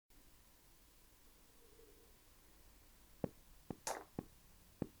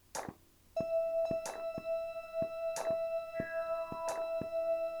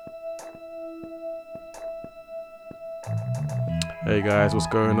Hey guys, what's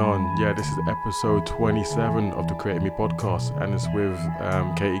going on? Yeah, this is episode 27 of the Create Me podcast, and it's with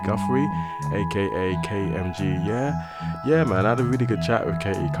Katie Guthrie, aka KMG. Yeah, man, I had a really good chat with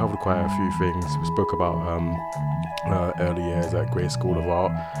Katie. Covered quite a few things. We spoke about her early years at Great School of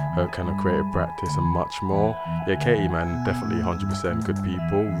Art, her kind of creative practice, and much more. Yeah, Katie, man, definitely 100% good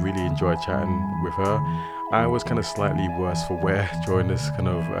people. Really enjoyed chatting with her. I was kind of slightly worse for wear during this kind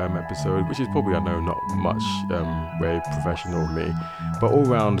of episode, which is probably, I know, not much very professional of me, but all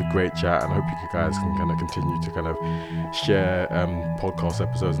round great chat, and I hope you guys can kind of continue to kind of share podcast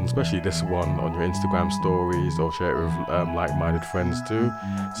episodes, and especially this one on your Instagram stories, or share it with like-minded friends too.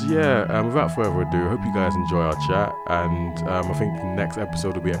 So yeah, without further ado, I hope you guys enjoy our chat, and I think the next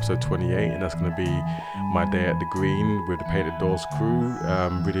episode will be episode 28, and that's going to be my day at the Green with the Painted Doors crew.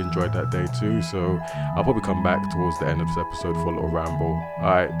 Really enjoyed that day too, so I'll probably come back towards the end of this episode for a little ramble.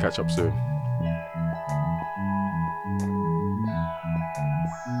 Alright, catch up soon.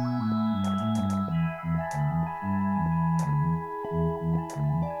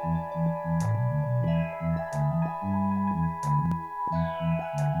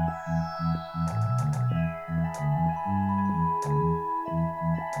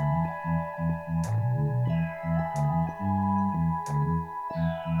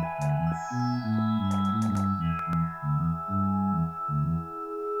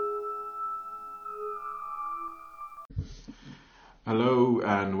 Hello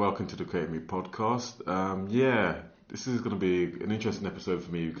and welcome to the Create Me podcast. This is going to be an interesting episode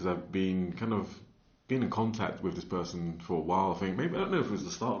for me because I've been in contact with this person for a while. I think maybe, I don't know if it was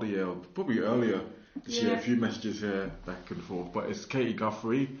the start of the year or probably earlier this year. A few messages here back and forth, but it's Katie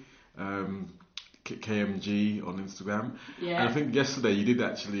Guthrie, KMG on Instagram. Yeah. And I think yesterday you did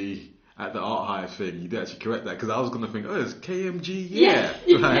actually, at the Art Hive thing, you did actually correct that because I was going to think, oh, it's KMG, yeah.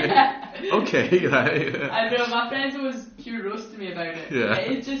 Okay, I know, my friends always pure roasting me about it. Yeah.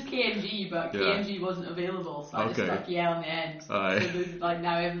 It's just KMG, but KMG wasn't available, so I just stuck yeah on the end. Aye. So like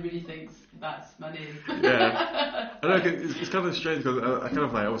now everybody thinks that's my name. Yeah. I know it's kind of strange because I kind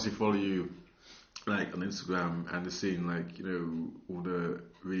of like obviously follow you like on Instagram and seeing like, you know, all the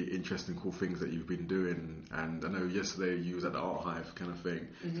really interesting cool things that you've been doing, and I know yesterday you was at the Art Hive kind of thing,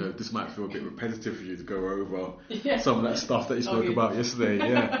 so this might feel a bit repetitive for you to go over some of that stuff that you spoke about yesterday.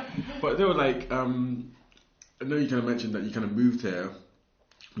 But they were like I know you kind of mentioned that you kind of moved here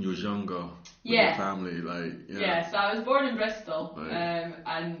when you was younger with your family, so I was born in Bristol,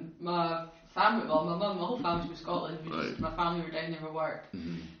 and my family, well, my mum, my whole family's from Scotland. My family were down there for work,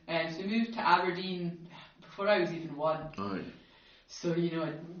 so we moved to Aberdeen before I was even one. So, you know,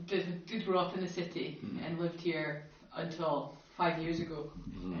 I did grow up in the city and lived here until 5 years ago.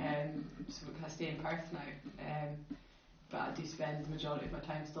 So I stay in Perth now. But I do spend the majority of my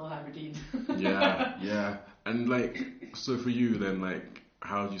time still in Aberdeen. Yeah. And like, so for you then, like,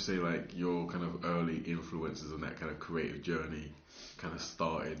 how would you say like your kind of early influences on that kind of creative journey kind of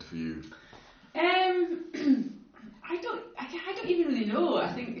started for you? I don't even really know.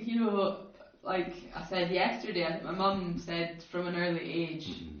 I think, you know, like I said yesterday, I think my mum said from an early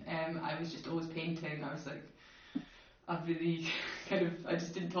age, I was just always painting. I was like, I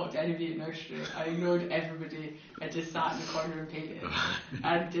just didn't talk to anybody at nursery. I ignored everybody. I just sat in the corner and painted.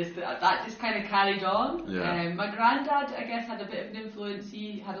 And that just kind of carried on. My granddad, I guess, had a bit of an influence.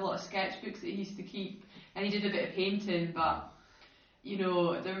 He had a lot of sketchbooks that he used to keep, and he did a bit of painting, but you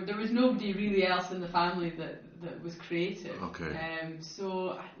know, there was nobody really else in the family that was creative.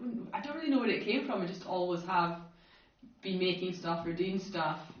 So I don't really know where it came from. I just always have been making stuff or doing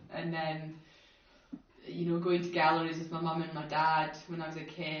stuff, and then, you know, going to galleries with my mum and my dad when I was a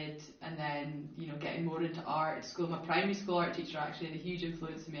kid, and then, you know, getting more into art at school. My primary school art teacher actually had a huge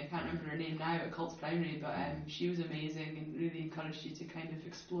influence on me. I can't remember her name now at Cults Primary, but she was amazing and really encouraged you to kind of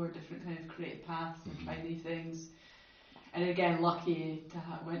explore different kind of creative paths and try new things. And again, lucky to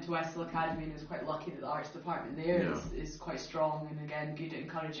went to Westhill Academy, and was quite lucky that the arts department there is quite strong, and again good at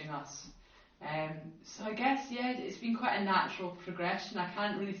encouraging us. So I guess it's been quite a natural progression. I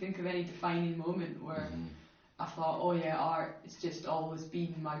can't really think of any defining moment where I thought, oh yeah, art, it's just always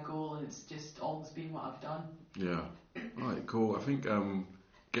been my goal, and it's just always been what I've done. Yeah. Alright, cool. I think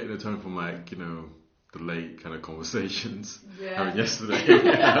getting a tone from like, you know, the late kind of conversations having yesterday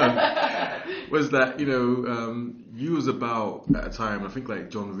was that, you know, you was about at a time, I think like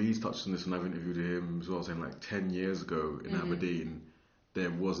John Rees touched on this when I've interviewed him as well, saying like 10 years ago in Aberdeen there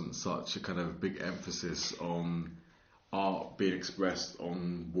wasn't such a kind of big emphasis on art being expressed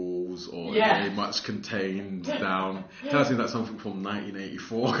on walls or very much contained down. Kind of seems like something from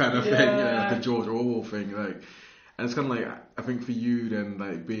 1984 kind of thing, you know, like the George Orwell thing, like. And it's kind of like, I think for you then,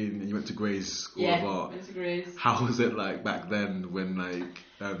 like you went to Gray's School of Art. Yeah, went to Gray's. How was it like back then when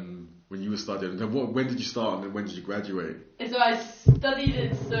when you were studying? When did you start and then when did you graduate? So I studied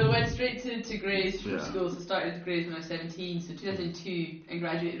it, so went straight to Gray's from school. So started at Gray's when I was 17, so 2002, and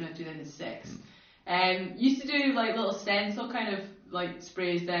graduated in 2006. Used to do like little stencil kind of like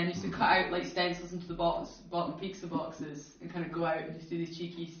sprays then. Used to cut out like stencils into the bottom peaks of boxes and kind of go out and just do these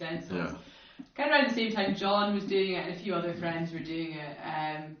cheeky stencils. Yeah. Kind of around the same time John was doing it and a few other friends were doing it.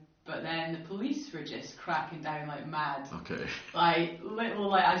 But then the police were just cracking down like mad. Okay. Like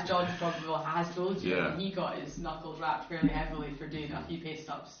as John probably has told you, he got his knuckles rapped fairly heavily for doing a few paste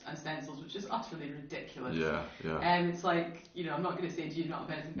ups and stencils, which is utterly ridiculous. Yeah. It's like, I'm not going to say do you not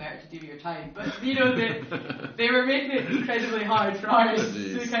have anything better to do with your time, but they were making it incredibly hard for artists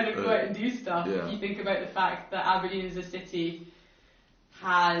to kind of go out and do stuff. Yeah. If you think about the fact that Aberdeen as a city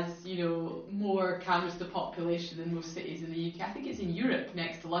has, more cameras to population than most cities in the UK. I think it's in Europe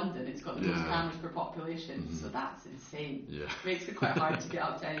next to London. It's got the most cameras per population, so that's insane. Yeah. Makes it quite hard to get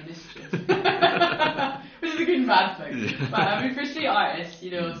up to any mischief, which is a good and bad thing. Yeah. But I mean, for street artists,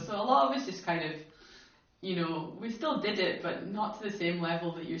 so a lot of us just kind of, we still did it, but not to the same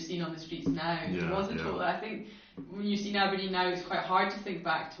level that you're seeing on the streets now. It wasn't totally. I think when you see Aberdeen now, it's quite hard to think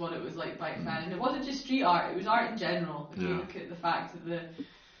back to what it was like back then. And it wasn't just street art; it was art in general. If you look at the fact that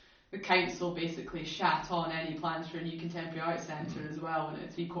the council basically shat on any plans for a new contemporary art centre as well when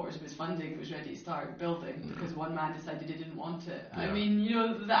 3/4 of its funding was ready to start building because one man decided he didn't want it. I mean,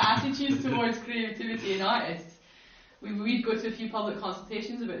 the attitudes towards creativity and artists. We'd go to a few public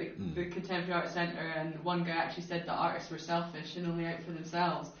consultations about the Contemporary Art Centre, and one guy actually said that artists were selfish and only out for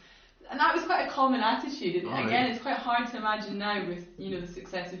themselves. And that was quite a common attitude. Again, it's quite hard to imagine now with the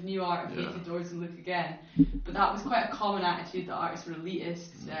success of new art and Faded Doors and Look Again. But that was quite a common attitude that artists were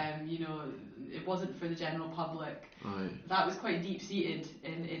elitists. It wasn't for the general public. That was quite deep seated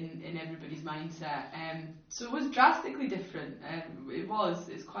in everybody's mindset. So it was drastically different.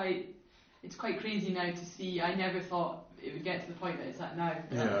 It's quite crazy now to see. I never thought it would get to the point that it's at now.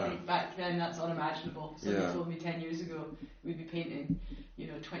 I think back then that's unimaginable. Somebody told me 10 years ago we'd be painting,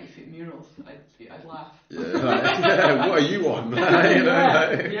 20-foot murals. I'd laugh. What are you on?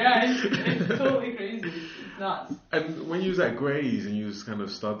 It's totally crazy. It's nuts. And when you was at Gray's and you was kind of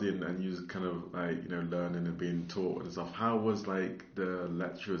studying and you was kind of like, learning and being taught and stuff, how was like the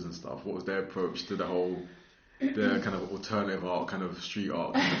lecturers and stuff? What was their approach to the kind of alternative art, kind of street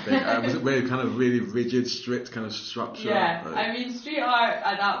art kind of thing? Was it very kind of really rigid, strict kind of structure? Yeah, I mean, street art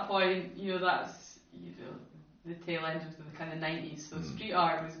at that point, that's the tail end of the kind of 90s. So street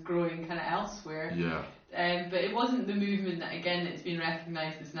art was growing kind of elsewhere. Yeah. But it wasn't the movement that it's been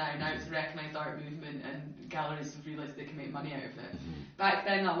recognised as now. Now it's a recognised art movement, and galleries have realised they can make money out of it. Back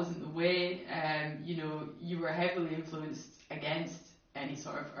then, that wasn't the way. You were heavily influenced against any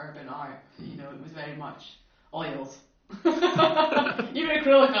sort of urban art. It was very much oils. Even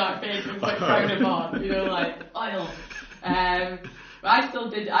acrylic art paint was like frowned upon, like oils. But I still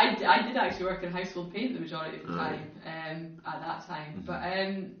did. I did actually work in household paint the majority of the time at that time. But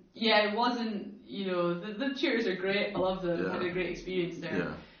it wasn't. The tutors are great. I love them. I had a great experience there.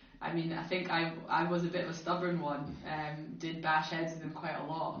 Yeah. I mean, I think I was a bit of a stubborn one. Did bash heads with them quite a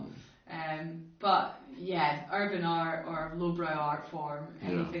lot. But urban art or lowbrow art form,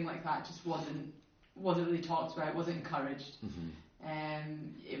 anything like that, just wasn't really talked about, wasn't encouraged.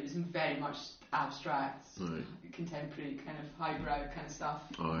 It was very much abstract, contemporary, kind of highbrow kind of stuff.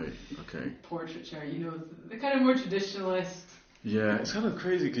 Portraiture, the kind of more traditionalist. Yeah, it's kind of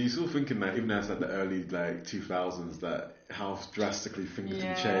crazy because you're still thinking that even as like the early 2000s, that how drastically things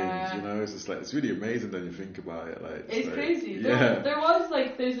can change. It's just like it's really amazing when you think about it. It's crazy. There was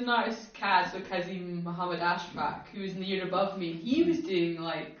there's an artist Kazim Muhammad Ashfaq, who was in the year above me. He was doing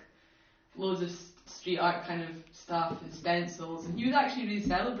loads of street art kind of stuff and stencils, and he was actually really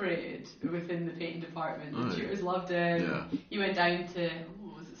celebrated within the painting department. The tutors loved him. Yeah. He went down to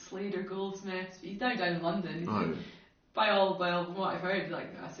was it Slade or Goldsmiths? He's down in London. He's by all from what I've heard,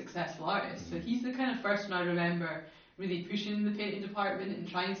 a successful artist. So he's the kind of first one I remember really pushing the painting department and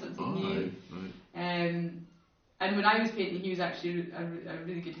trying something new. And when I was painting, he was actually a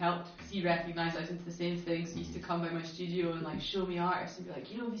really good help because he recognised I was into the same things. He used to come by my studio and show me artists and be like,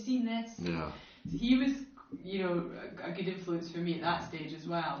 have you seen this? Yeah. So he was, a good influence for me at that stage as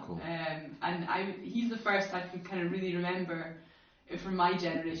well. Cool. And he's the first I can kind of really remember from my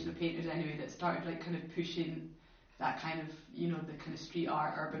generation of painters anyway that started kind of pushing that kind of, the kind of street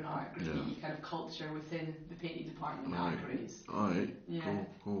art, urban art, graffiti kind of culture within the painting department at Grays. Alright, yeah.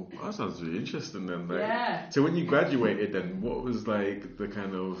 Cool. Well, that sounds really interesting then. Like, yeah. So when you graduated then, what was like the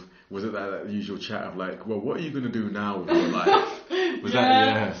kind of, was it that usual chat of like, well, what are you going to do now with your life? Was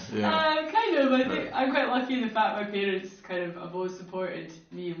that, kind of. I think I'm quite lucky in the fact my parents kind of have always supported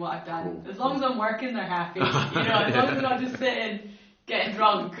me and what I've done. Cool. As long as I'm working, they're happy. As long as I'm not just sitting, getting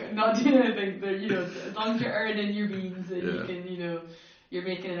drunk, and not doing anything. They're, as long as you're earning your beans and you can, you're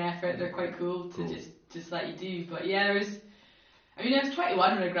making an effort, they're quite cool to just let you do. But yeah, I was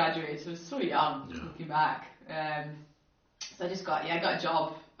 21 when I graduated, so I was so young looking back. So I got a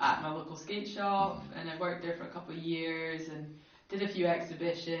job at my local skate shop, and I worked there for a couple of years and did a few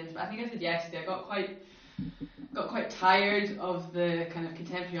exhibitions. But I think I said yesterday, I got quite tired of the kind of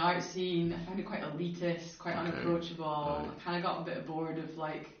contemporary art scene. I found it quite elitist, quite unapproachable. I kind of got a bit bored of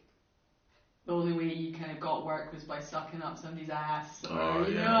like the only way you kind of got work was by sucking up somebody's ass.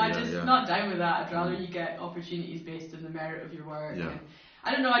 Not down with that. I'd rather you get opportunities based on the merit of your work. Yeah. And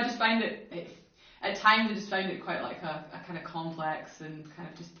I don't know, I just find it at times I just found it quite like a kind of complex and kind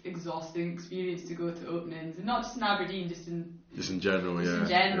of just exhausting experience to go to openings, and not just in Aberdeen, just in general,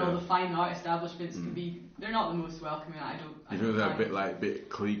 the fine art establishments they're not the most welcoming. They're a bit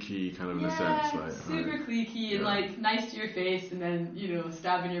cliquey kind of in a sense, like super cliquey and like nice to your face, and then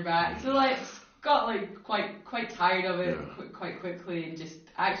stabbing your back. So like got like quite tired of it quite quickly, and just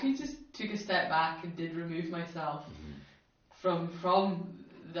took a step back and did remove myself from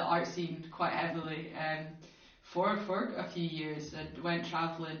the art scene quite heavily for a few years. I went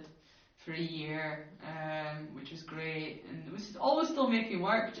travelling for a year, which was great, and it was always still making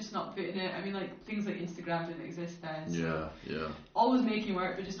work, just not putting it. I mean, like things like Instagram didn't exist then. So always making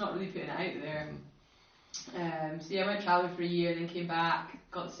work, but just not really putting it out there. I went travelling for a year, then came back,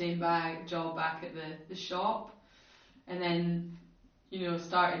 got the same job back at the shop, and then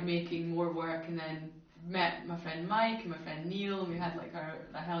started making more work, and then met my friend Mike and my friend Neil, and we had like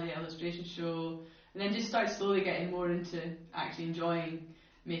a Hell Yeah illustration show, and then just started slowly getting more into actually enjoying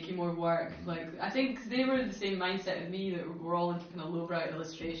making more work. Like I think they were the same mindset as me, that we're all into kind of lowbrow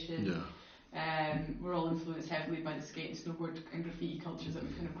illustration. We're all influenced heavily by the skate and snowboard and graffiti cultures that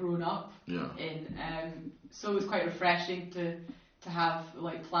we've kind of grown up in. So it was quite refreshing to have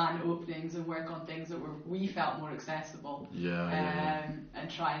like planned openings and work on things that we felt more accessible.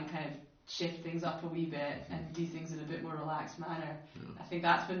 And try and kind of shift things up a wee bit and do things in a bit more relaxed manner. I think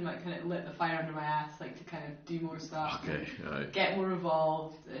that's when like kind of lit the fire under my ass, like to kind of do more stuff, get more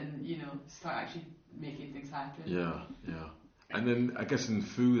involved, and start actually making things happen. And then I guess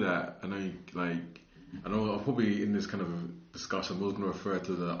through that, I know I'll probably in this kind of discussion we're going to refer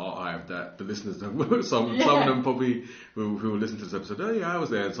to the archive that the listeners some of them probably who will listen to this episode, I was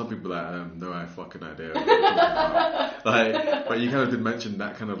there, and some people are like, no, I fucking idea. But you kind of did mention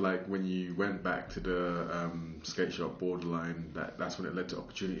that kind of like when you went back to the skate shop Borderline, that's when it led to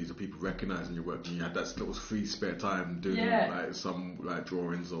opportunities of people recognizing your work, and you had that little free spare time doing like some like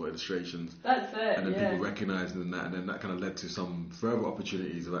drawings or illustrations. That's it. And then people recognizing that, and then that kind of led to some further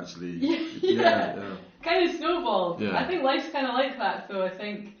opportunities of actually kind of snowballed. I think life's kind of like that. So I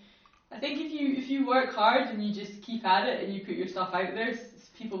think if you work hard and you just keep at it and you put your stuff out there,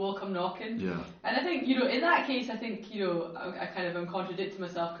 people will come knocking. And I think in that case, I think I kind of am contradicting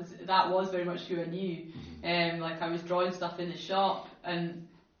myself, because that was very much who I knew. Like I was drawing stuff in the shop, and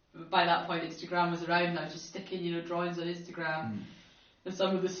by that point Instagram was around, and I was just sticking drawings on Instagram. And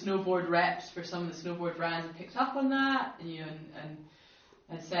some of the snowboard reps for some of the snowboard brands had picked up on that,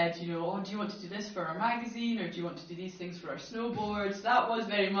 and said, do you want to do this for our magazine, or do you want to do these things for our snowboards? That was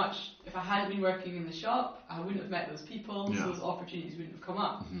very much, if I hadn't been working in the shop, I wouldn't have met those people, so those opportunities wouldn't have come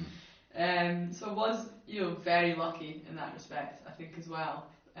up. So I was, very lucky in that respect, I think, as well.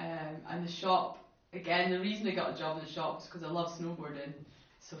 And the shop, again, the reason I got a job in the shop was because I love snowboarding.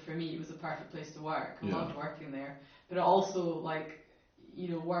 So for me, it was the perfect place to work. I loved working there. But it also,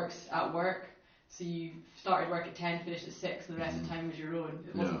 works at work. So you started work at 10, finished at 6, and the rest of the time was your own.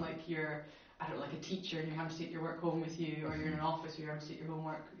 It wasn't like you're, like a teacher and you're having to take your work home with you, or you're in an office where you're having to take your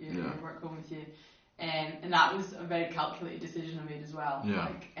homework, your work home with you. And that was a very calculated decision I made as well.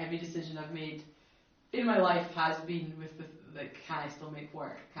 Like every decision I've made in my life has been with can I still make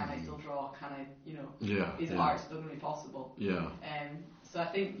work? Can I still draw? Can I, is art still going to be possible? So I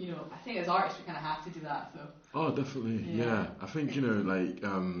think, as artists we kind of have to do that. So. Oh, definitely. I think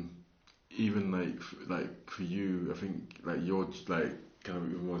even like for you, I think like you're like kind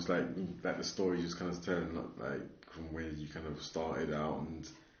of almost like the story just kind of telling like from where you kind of started out, and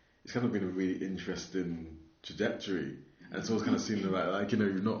it's kind of been a really interesting trajectory, and so it's kind of seemed like you're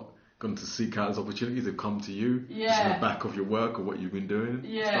not gone to seek out those opportunities, they've come to you, just Yeah. in the back of your work or what you've been doing,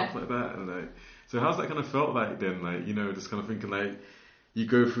 Yeah. stuff like that. And like, so how's that kind of felt like then? Like, you know, just kind of thinking like, you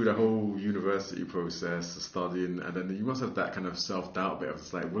go through the whole university process of studying, and then you must have that kind of self-doubt bit of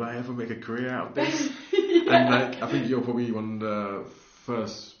just like, will I ever make a career out of this? Yeah. And like, I think you're probably one of the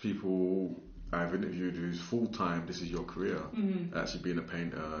first people I've interviewed who's full-time, this is your career, actually being a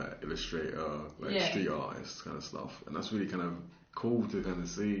painter, illustrator, like Yeah. street artist kind of stuff. And that's really kind of cool to kind of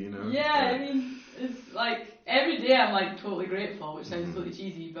see, you know? Yeah, I mean, it's like every day I'm like totally grateful, which sounds totally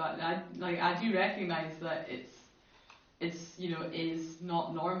cheesy, but I do recognise that it's you know, is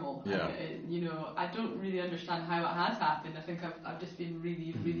not normal. Yeah. You know, I don't really understand how it has happened. I think I've just been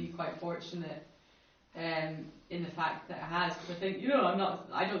really quite fortunate in the fact that it has, because I think, you know,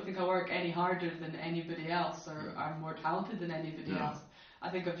 I don't think I work any harder than anybody else, or I'm more talented than anybody else. I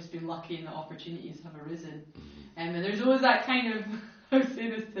think I've just been lucky and the opportunities have arisen. And there's always that kind of, I was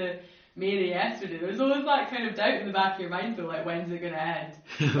saying this to Mary yesterday, there's always that kind of doubt in the back of your mind though, like, when's it going to end?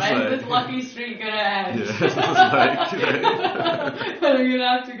 When's this lucky streak going to end? Yeah, it's like, And I'm going to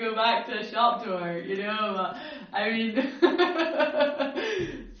have to go back to a shop to work, you know? But, I mean,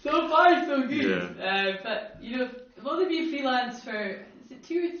 so far so good. Yeah. But, you know, I've only been freelance for, is it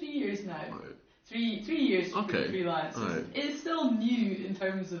 2 or 3 years now? Right. 3 years Okay. freelance. Right. It's still new in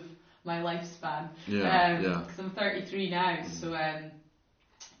terms of my lifespan. Yeah, Because I'm 33 now, so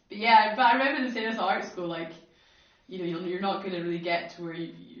but yeah, but I remember them saying this at art school, like, you know, you're not going to really get to where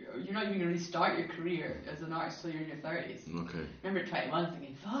you're not even going to really start your career as an artist till you're in your 30s. Okay. I remember at 21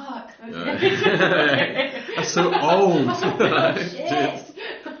 thinking, fuck, That's so old. Oh, shit.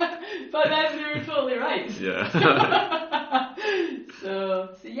 But then they were totally right. Yeah.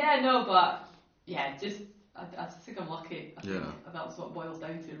 So yeah, no, but yeah, just I think I'm lucky. I think Yeah. that's what it boils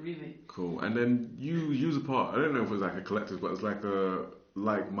down to, really. Cool. And then you was a part, I don't know if it was like a collective, but it's like a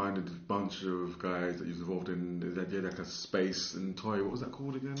like-minded bunch of guys that you was involved in the idea, like a space and toy. What was that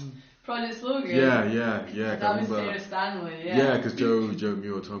called again? Project Slogan. Yeah. That was Sarah Stanley. Yeah. Yeah, because Joe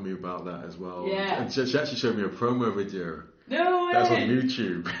Muir told me about that as well. Yeah. And she actually showed me a promo video. No way. That's on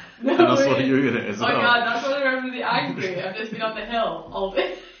YouTube. No And I saw way. you in it as well. Oh my god, that's what I remember the angry. I've just been on the hill all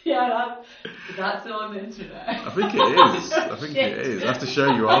day. Yeah, that's still on the internet. I think it is. I think it is. I have to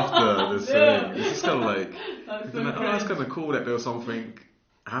show you after this thing. It's just kind of like, That's you know, oh, that's kind of cool that there was something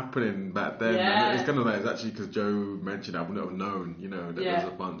happening back then. Yeah. And it's kind of like, it's actually because Joe mentioned it, I wouldn't have known, you know, that there's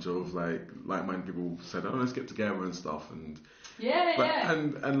a bunch of like-minded people said, oh, let's get together and stuff. And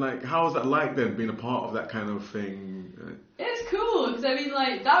And like, how was that like then, being a part of that kind of thing? It's cool, because I mean,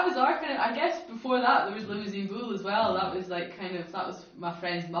 like, that was our kind of, I guess before that there was Limousine Bull as well. That was like that was my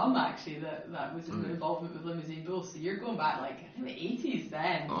friend's mum actually that was in involvement with Limousine Bull. So you're going back like, I think the 80s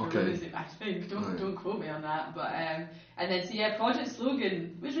then. For Limousine, I think, don't quote me on that. But, and then, so yeah, Project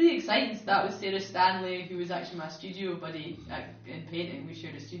Slogan was really exciting. So that was Sarah Stanley, who was actually my studio buddy in painting. We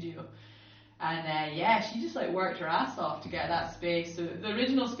shared a studio. And she just like worked her ass off to get that space. So the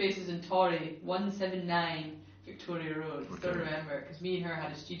original space is in Torry, 179 Victoria Road. I still remember, because me and her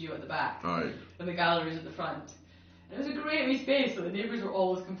had a studio at the back, Right. and the galleries at the front. And it was a great wee space, but the neighbours were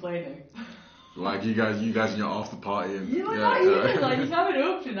always complaining. Like you guys in your after party and You have it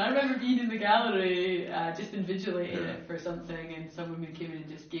open. I remember being in the gallery, just invigilating it for something, and some woman came in and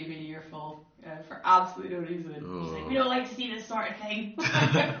just gave me an earful for absolutely no reason. She's like, we don't like to see this sort of thing.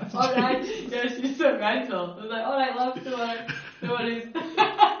 Alright, yeah, she's so mental. I was like, alright, love, no worries.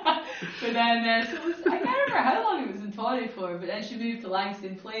 But then, so it was, I can't remember how long it was in Torry for, but then she moved to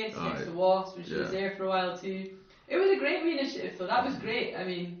Langston Place next to Wasps, and she was there for a while too. It was a great wee initiative, so that was great. I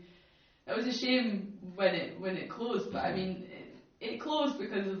mean, it was a shame when it closed, but I mean, it closed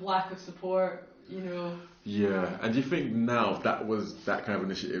because of lack of support, you know. Yeah, and do you think now if that kind of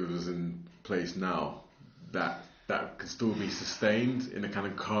initiative was in place now, that could still be sustained in the kind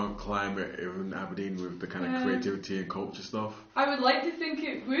of current climate in Aberdeen with the kind of creativity and culture stuff? I would like to think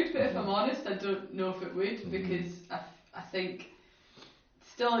it would, but if I'm honest, I don't know if it would, because I think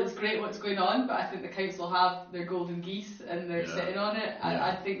still it's great what's going on, but I think the council have their golden geese and they're sitting on it.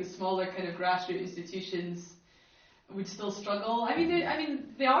 I think the smaller kind of grassroots institutions would still struggle. I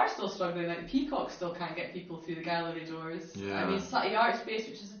mean, they are still struggling. Like Peacock still can't get people through the gallery doors. Yeah. I mean, Sutty Art Space,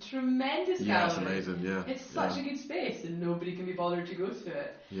 which is a tremendous gallery. Yeah, it's amazing. Yeah, it's such a good space, and nobody can be bothered to go to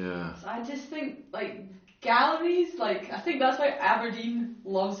it. Yeah. So I just think galleries, I think that's why Aberdeen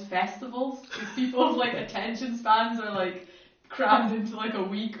loves festivals, because people's attention spans are crammed into a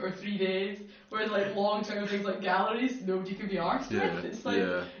week or 3 days, whereas long-term things like galleries, nobody can be arsed with. It's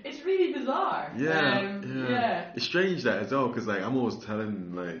it's really bizarre. Yeah. It's strange that as well, because I'm always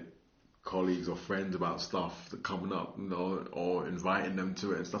telling colleagues or friends about stuff that coming up, or inviting them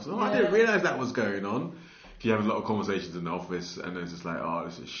to it and stuff. So I didn't realise that was going on. You have a lot of conversations in the office, and then it's just like, oh,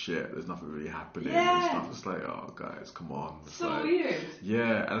 this is shit. There's nothing really happening and stuff. It's like, oh, guys, come on. It's so like, weird.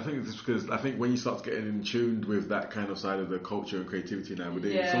 Yeah, and I think it's because when you start getting in tuned with that kind of side of the culture and creativity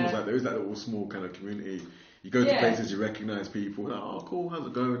nowadays, it's almost like there is that little small kind of community. You go to places, you recognise people, like, oh, cool, how's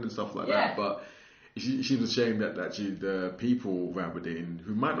it going and stuff like that. But it seems a shame that actually the people of Aberdeen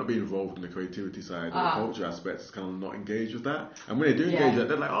who might not be involved in the creativity side or the culture aspects kind of not engaged with that. And when they do engage with that,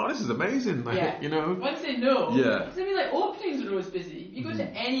 they're like, oh, this is amazing. Like, you know. Once they know. Yeah. Because I mean, like, openings are always busy. If you go to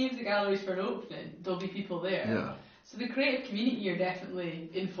any of the galleries for an opening, there'll be people there. Yeah. So the creative community are definitely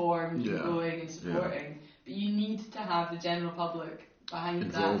informed and going and supporting. Yeah. But you need to have the general public behind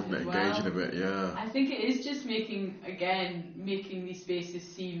involved that as well. Engaging a bit, yeah. I think it is just making these spaces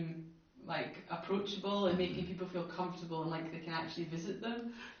seem like approachable and making people feel comfortable and like they can actually visit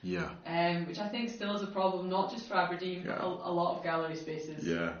them. Yeah. Which I think still is a problem, not just for Aberdeen, but a lot of gallery spaces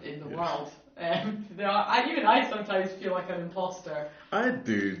in the world. I sometimes feel like an imposter. I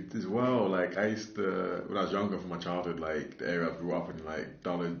do as well. Like I used to, when I was younger, from my childhood, like the area I grew up in, like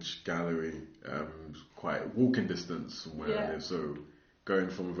Dulwich Gallery, quite walking distance from where I live. So going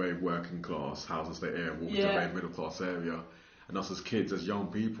from a very working class housing estate area, walking to a very middle class area. And us as kids, as young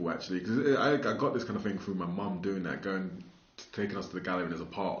people, actually, because I got this kind of thing through my mum doing that, taking us to the gallery and there's a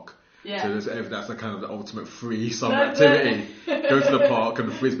park. Yeah. So that's the kind of the ultimate free summer activity. Go to the park and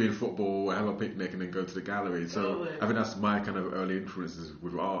the frisbee and football, have a picnic, and then go to the gallery. So I think that's my kind of early influences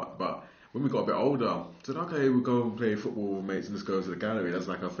with art. But when we got a bit older, I said, okay, we'll go and play football with mates and just go to the gallery. That's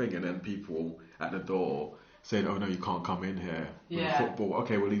like our thing. And then people at the door saying, oh no, you can't come in here with the football.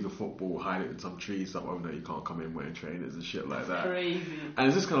 Okay, we'll leave the football, hide it in some trees. Oh no, you can't come in wearing trainers and shit like that. Crazy. And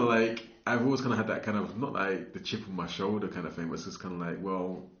it's just kind of like, I've always kind of had that kind of, not like the chip on my shoulder kind of thing, but it's just kind of like,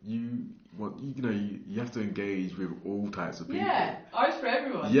 well, you have to engage with all types of people. Yeah, art's for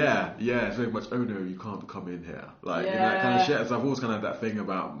everyone. Yeah, it's very much, oh no, you can't come in here. Like, that kind of shit. So I've always kind of had that thing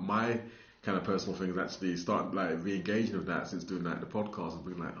about my kind of personal things, actually starting like re-engaging with that since doing that the podcast and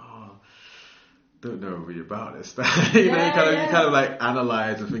being like, don't know really about this. you kind of like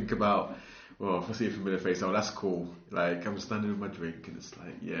analyze and think about, well, if I see a familiar face, oh, that's cool. Like, I'm standing with my drink and it's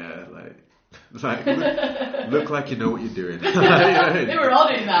like, look like you know what you're doing. They were all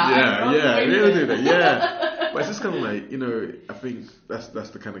doing that. They all do that, yeah. But it's just kind of like, I think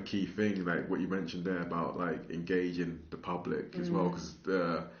that's the kind of key thing, like what you mentioned there about like engaging the public as well, because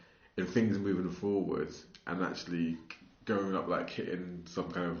in things moving forward and actually going up, like hitting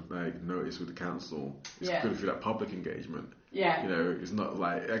some kind of like notice with the council, it's good for that public engagement. Yeah. It's not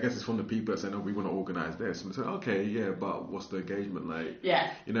like, I guess it's from the people that say, no, we want to organise this. And we say, okay, but what's the engagement like?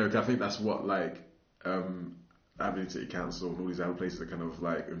 Yeah. Cause I think that's what like Aberdeen City Council and all these other places are kind of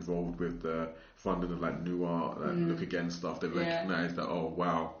like involved with the funding of like new art, like Look Again stuff. They recognise that, oh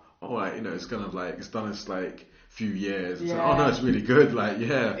wow, it's kind of like, it's done this like few years. It's like, oh no, it's really good. Like,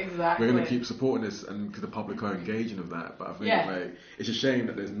 exactly. We're going to keep supporting this, and because the public are engaging with that. But I think like it's a shame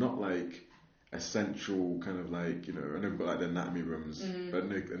that there's not like a central kind of like, I know we've got like the anatomy rooms, but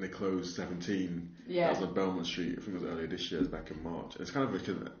and they closed 17. That was on Belmont Street. I think it was earlier this year, back in March. It's kind of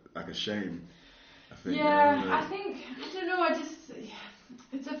like a shame. I think. Yeah, I don't know.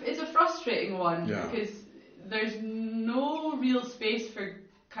 It's a frustrating one because there's no real space for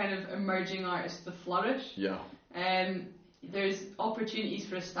kind of emerging artists to flourish. Yeah. There's opportunities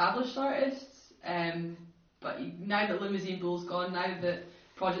for established artists, but now that Limousine Bowl's gone, now that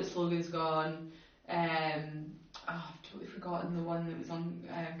Project Slogan's gone, I've totally forgotten the one that was on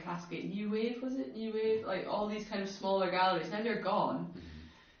Cascade. New Wave, was it? New Wave? Like all these kind of smaller galleries, now they're gone.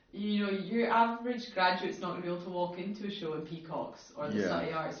 Your average graduate's not going to be able to walk into a show in Peacocks or the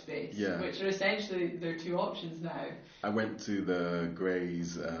City Art Space, which are essentially their two options now. I went to the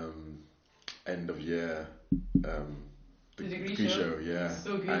Greys end of year the degree show. It's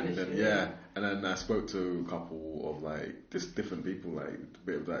so good. And then and then I spoke to a couple of like just different people, like a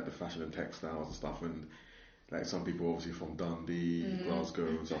bit of like the fashion and textiles and stuff, and like some people obviously from Dundee, Glasgow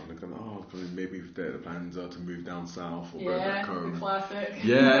and stuff, and they're going, maybe the plans are to move down south or go back home. Classic.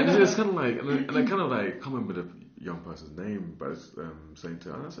 Yeah, and it's kind of like, and I kind of like can't remember the young person's name, but it's saying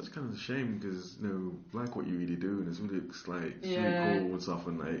to her, that's such kind of a shame because like what you really do, and it's really like it's really cool and stuff,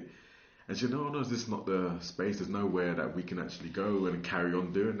 and like. And she said, no, this is not the space. There's nowhere that we can actually go and carry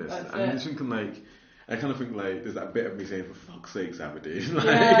on doing this. That's and it's thinking like, I kind of think like there's that bit of me saying, for fuck's sakes, Aberdeen. Like,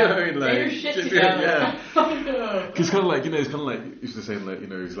 yeah. You know what I mean? Like, get your shit together. Yeah. Because kind of like, it's kind of like used to saying like,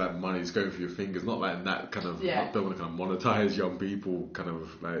 it's like money's going through your fingers. Not like that kind of. Yeah. Don't want to kind of monetize young people kind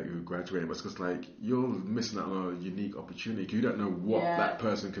of like who graduate, but it's just like you're missing out on a unique opportunity. You don't know what that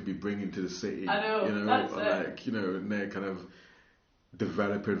person could be bringing to the city. I know. That's or it. like and they're kind of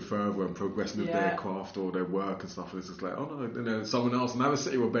developing further and progressing with their craft or their work and stuff, and it's just like, oh no, someone else, another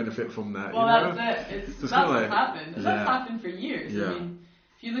city will benefit from that. Well, that's it. That's what's happened. And that's happened for years. Yeah. I mean,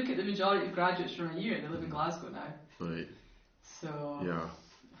 if you look at the majority of graduates from our year, they live in Glasgow now. Right. So. Yeah.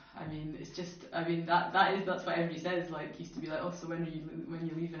 I mean, it's just. I mean, that's what everybody says. Like, used to be like, oh, so when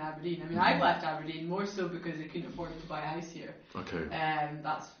you leaving Aberdeen? I mean, I've left Aberdeen more so because I couldn't afford to buy a house here. Okay.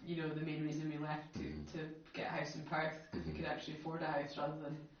 That's the main reason we left to get a house in Perth, because we could actually afford a house rather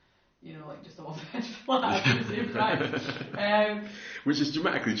than like just a one-bed flat at the same price. Which has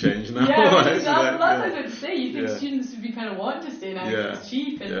dramatically changed now. Yeah, that's what I was going to say. You think students would be kind of wanting to stay now because it's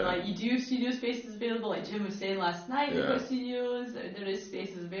cheap, and like you do have studio spaces available. Like Jim was saying last night, they've got studios. There is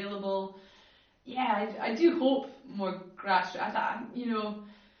spaces available. Yeah, I do hope more grassroots.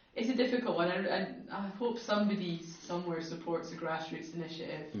 It's a difficult one. I hope somebody somewhere supports a grassroots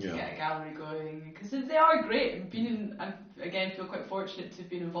initiative to get a gallery going, because they are great. I again feel quite fortunate to have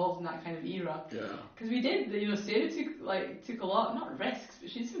been involved in that kind of era. Yeah. Because we did. Sarah took a lot, not risks, but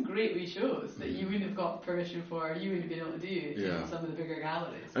she did some great wee shows that you wouldn't have got permission for, you wouldn't have been able to do in some of the bigger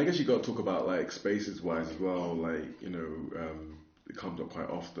galleries. I guess you got to talk about like spaces wise as well. Like it comes up quite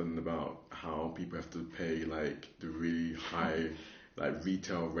often about how people have to pay like the really high. Like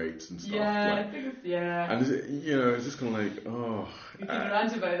retail rates and stuff. Yeah, I think it's And it's just kind of like, oh. You could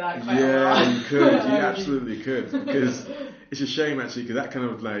rant about that quite a lot. Yeah, you could. You absolutely could. Because it's a shame actually, because that kind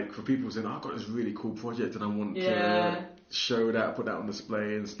of like, for people saying, I've got this really cool project and I want to show that, put that on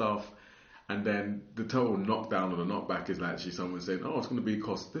display and stuff. And then the total knockdown or the knockback is actually someone saying, oh, it's going to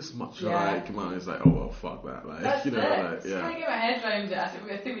cost this much. Like, come on, it's like, oh, well, fuck that. Like, that's it. Like, yeah. Trying to get my head around it.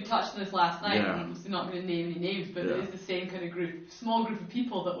 I think we touched on this last night. I'm obviously not going to name any names, but it is the same kind of small group of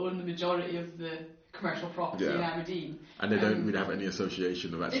people that own the majority of the commercial property in Aberdeen. And they don't really have any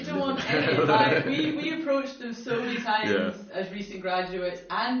association of actually. They don't want any. Like, we approached them so many times as recent graduates,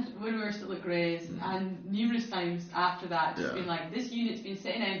 and when we were still at Gray's, and numerous times after that, just been like, this unit's been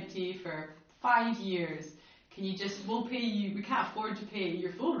sitting empty for 5 years. We'll pay you, we can't afford to pay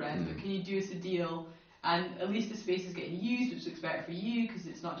your full rent, but can you do us a deal? And at least the space is getting used, which looks better for you because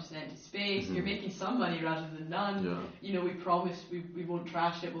it's not just an empty space. You're making some money rather than none. We promise we won't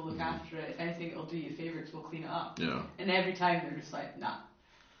trash it, we'll look after it. If anything, it'll do you a favour because we'll clean it up. And every time they're just like, nah.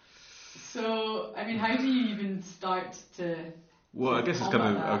 So, I mean, how do you even start to? Well, I guess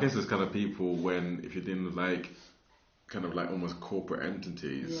it's kind of people if you're dealing with like kind of like almost corporate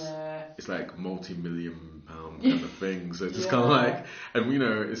entities, it's like multi-million-pound kind of thing. So it's just kind of like, and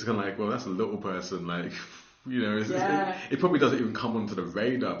it's kind of like, well, that's a little person, like, it probably doesn't even come onto the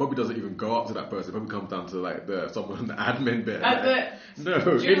radar. Probably doesn't even go up to that person. It probably comes down to like someone in the admin bit. That's it. No,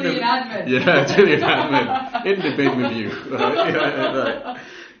 Julian admin. Yeah, Julian admin in the bin with you. Right?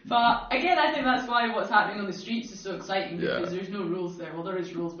 But again, I think that's why what's happening on the streets is so exciting, because there's no rules there. Well, there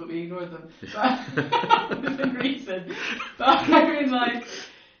is rules, but we ignore them. But within reason. But I mean, like,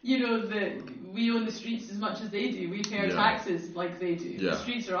 we own the streets as much as they do. We pay our taxes like they do. The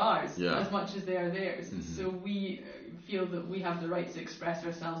streets are ours as much as they are theirs. So we feel that we have the right to express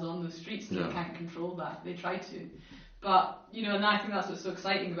ourselves on the streets. They can't control that. They try to. But, and I think that's what's so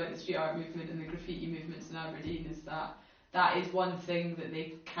exciting about the street art movement and the graffiti movements in Aberdeen, is that is one thing that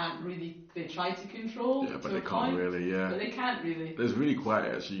they try to control. Yeah, but they can't really, But they can't really. There's really quite,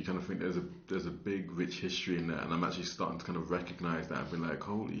 actually, you kind of think there's a big, rich history in there, and I'm actually starting to kind of recognise that. I've been like,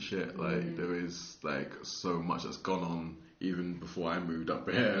 holy shit, like, there is, like, so much that's gone on even before I moved up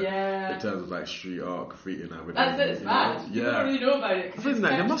here. In terms of, like, street art, graffiti and everything. That's it, it's mad. You don't really know about it. I think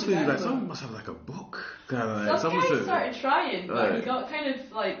that there must be, like, someone must have, like, a book. Kind of, like, some guy started trying, but he got kind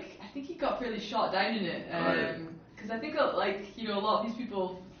of, like, I think he got fairly shot down in it. Because I think, like, a lot of these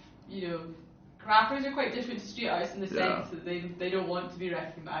people, graffers are quite different to street artists in the sense that they don't want to be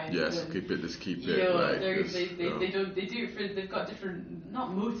recognised. Yes, keep it. They do it for, they've got different,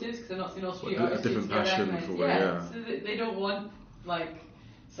 not motives, because I'm not saying all street artists a different passion for it. So they don't want, like,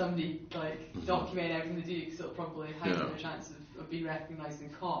 somebody, like, documenting everything they do, because it'll probably heighten their chance of being recognised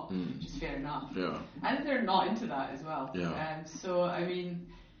and caught, which is fair enough. And they're not into that as well. So, I mean,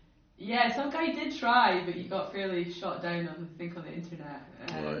 some guy did try, but he got fairly shot down on the internet.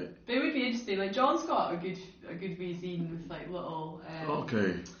 But it would be interesting. Like, John's got a good wee zine with like little.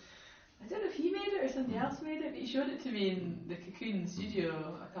 I don't know if he made it or somebody else made it, but he showed it to me in the Cocoon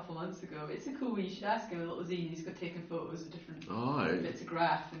studio a couple months ago. It's a cool wee, you should ask him, a little zine. He's got taken photos of different bits of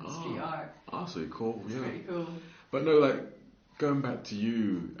graph and street art. So cool, it's pretty cool. But no, like, going back to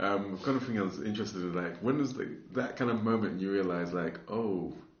you, kind of thing I was interested in, like, when was that kind of moment you realise, like,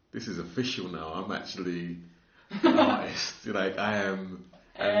 oh, this is official now, I'm actually an artist, like, I am,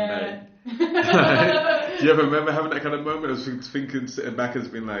 and do you ever remember having that kind of moment of thinking, sitting back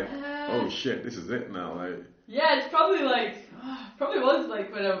and being like, oh shit, this is it now, like? Yeah, it's probably like, probably was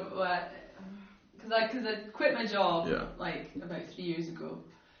like when because I quit my job like about 3 years ago.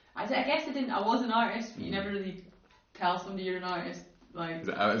 I guess I was an artist, but you never really tell somebody you're an artist. Like, is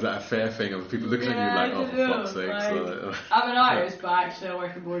that a fair thing of people looking at you like, oh, for fuck's sake? Like, I'm an artist, but actually I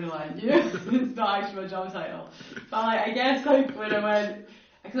work in Borderline. You know, it's not actually my job title. But like, I guess like when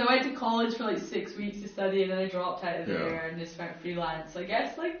I went to college for like 6 weeks to study, and then I dropped out of there and just went freelance. So I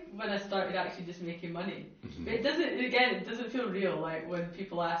guess like when I started actually just making money, it doesn't feel real. Like when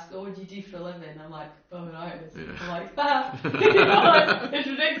people ask, oh, what do you do for a living? I'm like, oh, I'm an artist. I'm like, you know, like, it's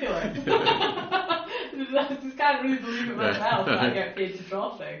ridiculous. I just can't really believe it myself that I get paid to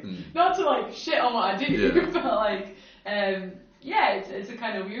draw things. Not to like shit on what I do, but like, it's a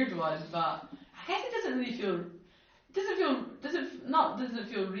kind of weird one. But I guess it doesn't really feel. Does it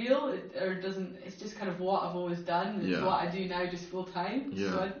feel real, it's just kind of what I've always done. It's what I do now, just full time.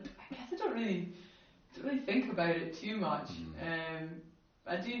 So I guess I don't really think about it too much.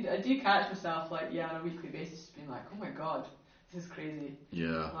 I do catch myself like on a weekly basis being like, oh my god, this is crazy.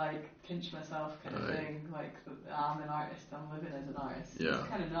 Like pinch myself kind of thing. Like, I'm an artist, I'm living as an artist. It's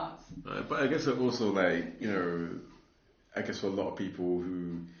kind of nuts. But I guess it also, like, you know, I guess for a lot of people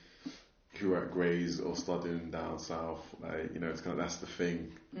who are at Grays or studying down south, like, you know, it's kind of, that's the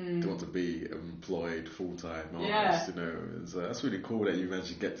thing. They want to be employed full-time artist, you know, and so that's really cool that you managed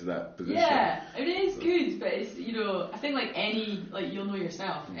to get to that position. Yeah, I mean, it is good, but it's, you know, I think like you'll know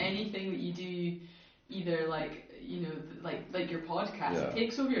yourself, anything that you do, either like, you know, like your podcast, it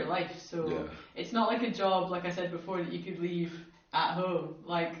takes over your life, so it's not like a job, like I said before, that you could leave at home.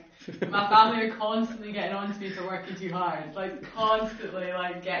 Like, my family are constantly getting on to me for working too hard, like constantly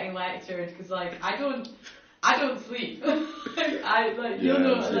like getting lectured, because like I don't sleep. You'll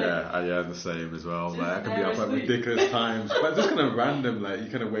know. I'm the same as well. Like, I can be up at ridiculous times, but just kind of random. Like, you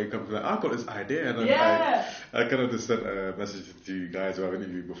kind of wake up and like, I've got this idea, and I kind of just sent a message to you guys who I've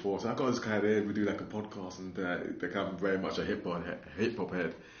interviewed before. So I've got this kind of idea. We do like a podcast, and they come very much a hip hop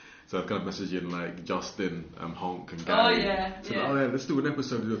head. So I've kind of messaged in like Justin, Honk, and Gary. Let's do an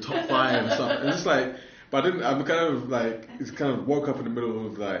episode of your top 5 and stuff. And it's like, but I'm kind of like, it's kind of woke up in the middle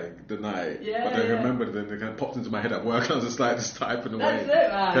of like the night. But then I remembered, then it kind of popped into my head at work, and I was just like, just typing away. That's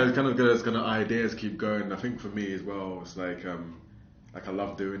it, man. It's kind of good as kind of ideas keep going. I think for me as well, it's like I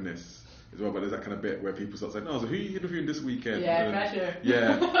love doing this as well, but there's that kind of bit where people start saying, oh, so who are you interviewing this weekend? Pressure.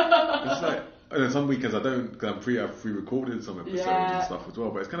 It's like, and then some weekends I don't, because I've pre-recorded some episodes and stuff as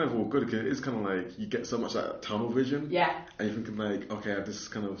well, but it's kind of all good, because it's kind of like, you get so much that tunnel vision, and you're thinking like, okay, I've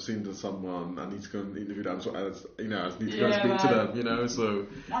just kind of seen someone, I need to go and interview them, so I just need to go and speak to them, you know, so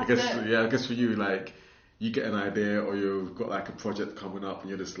I guess for you, like, you get an idea, or you've got like a project coming up, and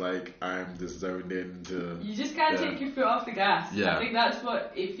you're just like, I'm just zoned in to... You just can't take your foot off the gas. I think that's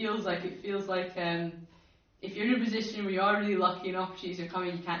what it feels like. It feels like if you're in a position where you are really lucky and opportunities are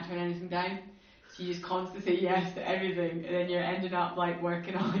coming, you can't turn anything down. So you just constantly say yes to everything, and then you're ending up like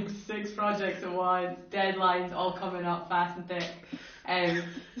working on like 6 projects at once, deadlines all coming up fast and thick.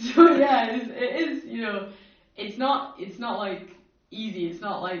 So it is, you know, it's not like easy. It's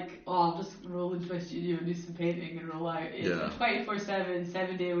not like, oh, I'll just roll into my studio and do some painting and roll out. It's 24/7,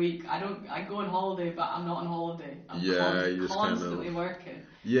 7 day a week. I go on holiday, but I'm not on holiday. I'm constantly working.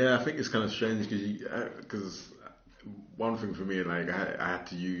 Yeah, I think it's kind of strange because one thing for me, like I had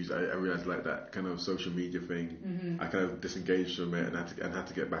to use, I realized like that kind of social media thing, I kind of disengaged from it and had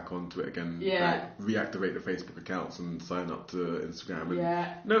to get back onto it again, like reactivate the Facebook accounts and sign up to Instagram,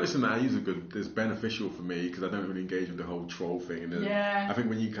 and noticing that I use it's beneficial for me, because I don't really engage with the whole troll thing, and I think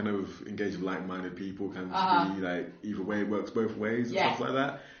when you kind of engage with like-minded people, it can be like, either way, it works both ways and stuff like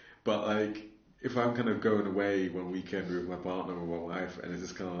that, but like, if I'm kind of going away one weekend with my partner or my wife, and it's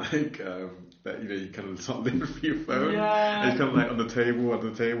just kind of like that, you know, you kind of start living for your phone. And it's kind of like on the table,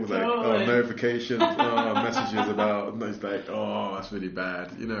 like, oh, notifications, messages about, and it's like, oh, that's really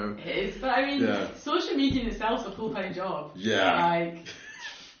bad, you know. It is, but I mean, social media in itself is a full-time job. Like,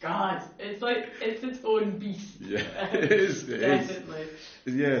 God, it's like, it's its own beast. Yeah, it is. Definitely.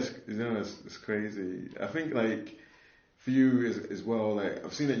 It's crazy. I think like, for you as well, like,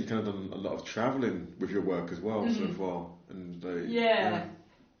 I've seen that you kind of done a lot of travelling with your work as well so far, and like,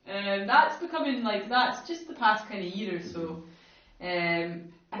 That's becoming like, that's just the past kind of year or so.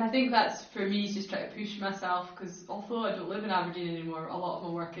 And I think that's, for me, is just trying to push myself, because although I don't live in Aberdeen anymore, a lot of my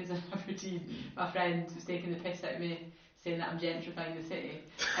work is in Aberdeen. My friend was taking the piss out of me, saying that I'm gentrifying the city.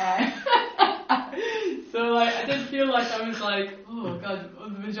 So like, I did feel like I was like, oh god,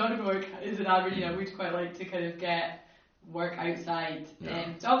 the majority of my work is in Aberdeen. I would quite like to kind of get work outside.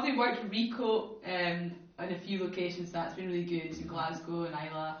 So obviously worked with Rico in a few locations. That's been really good, in Glasgow and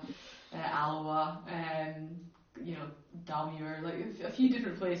Isla, Alloa, you know, Dalmuir, like a few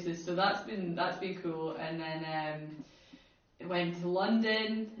different places. So that's been cool. And then went to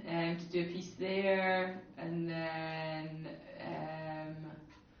London to do a piece there, and then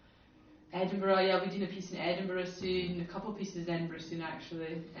Edinburgh. Yeah, I'll be doing a piece in Edinburgh soon. A couple of pieces in Edinburgh soon,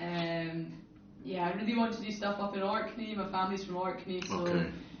 actually. Yeah, I really want to do stuff up in Orkney. My family's from Orkney, so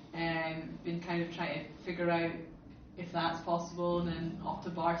been kind of trying to figure out if that's possible. And then off to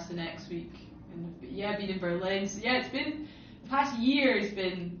Barca next week. And yeah, been in Berlin. So yeah, it's been the past year. It's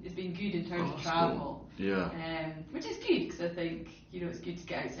been good in terms of travel. Cool. Yeah. Which is good, because I think, you know, it's good to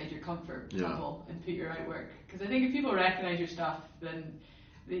get outside your comfort level and put your outwork. Because I think if people recognise your stuff, then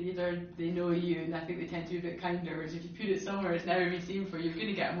they know you, and I think they tend to be a bit kinder. Whereas if you put it somewhere it's never been seen for, you're going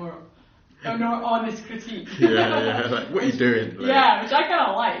to get a more honest critique. Like, what are you doing? Like, which I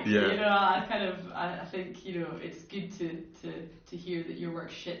kind of like. You know, I think, you know, it's good to hear that your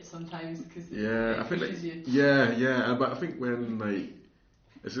work's shit sometimes, because I think like, you. But I think when like,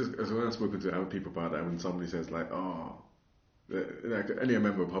 it's just as when I've spoken to other people about that, when somebody says like, oh, like any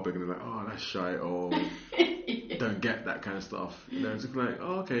member of the public, and they're like, oh, that's shite, or don't get that kind of stuff. You know, it's just like,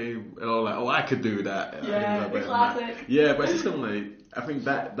 oh, okay, and all like, oh, I could do that. Yeah, the classic. Yeah, but it's just kind of like, I think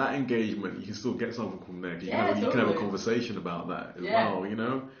that engagement, you can still get something from there. You can have a conversation about that as well. You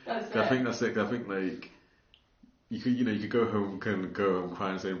know, I think that's it. I think like, you could go home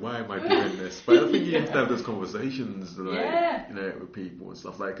crying and say, why am I doing this? But I think you have to have those conversations, like, you know, with people and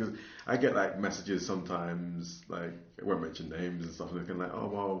stuff. Like, because I get like messages sometimes, like, I won't mention names and stuff, and they're kind of like, oh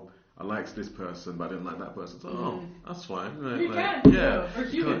well, I liked this person, but I didn't like that person. So, oh, that's fine. Like, we're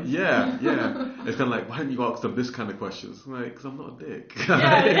human. It's kind of like, why didn't you ask them this kind of questions? Like, because I'm not a dick. Why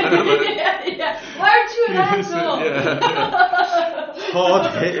aren't you an asshole?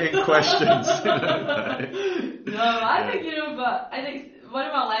 Hard-hitting questions. You know, I think, you know, but I think one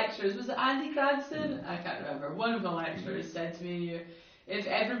of my lecturers, was it Andy Cranston? I can't remember. One of my lecturers said to me, if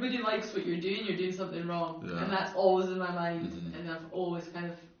everybody likes what you're doing something wrong. And that's always in my mind. And I've always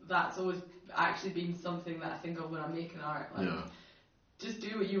that's always actually been something that I think of when I'm making art. Like, just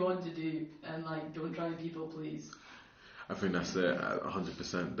do what you want to do, and like, don't try and people please. I think that's it,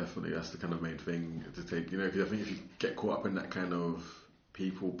 100%, definitely. That's the kind of main thing to take, you know, because I think if you get caught up in that kind of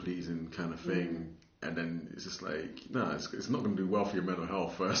people pleasing kind of thing, and then it's just like, no, it's not going to do well for your mental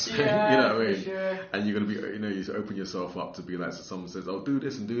health first. You know what I mean? Sure. And you're going to be, you know, you open yourself up to be like, so someone says, oh, do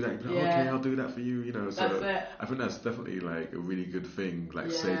this and do that. You're like, okay, I'll do that for you, you know. So that's it. I think that's definitely like a really good thing,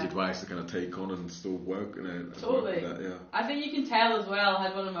 like sage advice to kind of take on and still work. You know, totally. Work with that, I think you can tell as well. I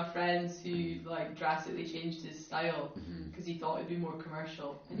had one of my friends who like drastically changed his style because he thought it'd be more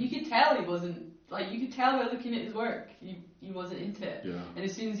commercial. And you could tell he wasn't, like, you could tell by looking at his work, he wasn't into it. Yeah. And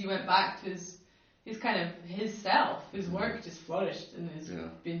as soon as he went back to his kind of his self, his work just flourished and has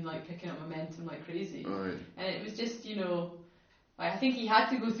been like picking up momentum like crazy. Right. And it was just, you know, like, I think he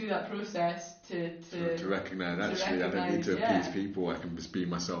had to go through that process to recognise, actually, I don't need to appease people, I can just be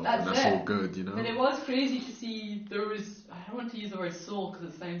myself, that's and that's all good, you know. And it was crazy to see there was, I don't want to use the word soul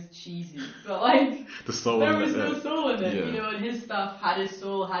because it sounds cheesy, but like, the soul there was no soul in it, you know, and his stuff had his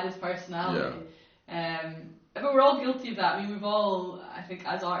soul, had his personality. But we're all guilty of that. I mean, we've all, I think,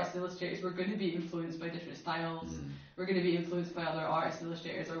 as artists and illustrators, we're going to be influenced by different styles. We're going to be influenced by other artists and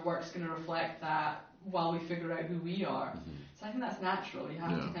illustrators. Our work's going to reflect that while we figure out who we are. So I think that's natural. You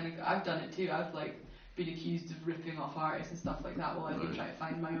have to kind of, I've done it too. I've like been accused of ripping off artists and stuff like that while I've been trying to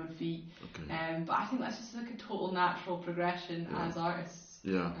find my own feet. But I think that's just like a total natural progression as artists.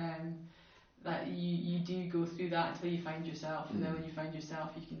 That you do go through that until you find yourself, and then when you find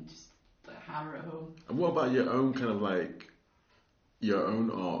yourself, you can just like hammer it home. And what about your own kind of like your own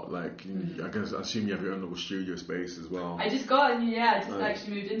art? Like, I assume you have your own little studio space as well. I just got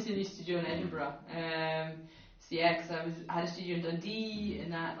actually moved into a new studio in Edinburgh. So because I had a studio in Dundee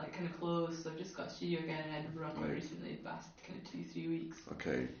and that like kind of closed, so I've just got a studio again in Edinburgh quite recently, the past kind of 2-3 weeks.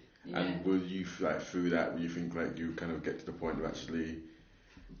 Okay. And will you like through that? Will you think like you kind of get to the point of actually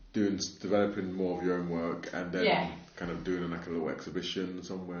developing more of your own work and then kind of doing like a little exhibition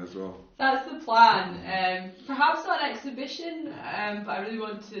somewhere as well? That's the plan. Perhaps not an exhibition, but I really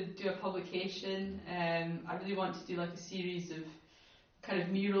want to do a publication. I really want to do like a series of kind of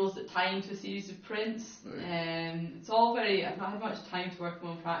murals that tie into a series of prints. It's all very, I've not had much time to work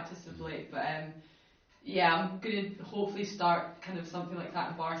on practice of late, but yeah, I'm going to hopefully start kind of something like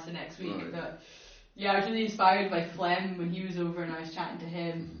that in Barca next week. But yeah, I was really inspired by Flem when he was over and I was chatting to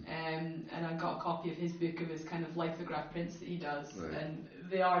him, and I got a copy of his book of his kind of lithograph prints that he does, and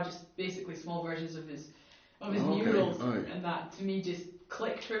they are just basically small versions of his murals, and that to me just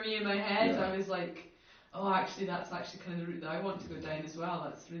clicked for me in my head. I was like, oh, actually that's actually kind of the route that I want to go down as well.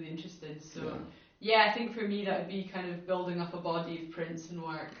 That's really interesting. So yeah, I think for me that would be kind of building up a body of prints and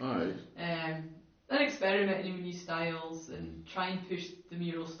work. And experimenting with new styles and try and push the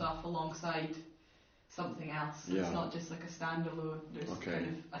mural stuff alongside something else. So it's not just like a standalone. There's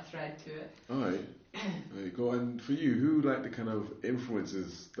kind of a thread to it. Alright. There you go. And for you, who like the kind of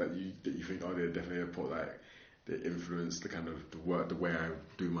influences that you think, oh, they definitely put like the influence, the kind of the work, the way I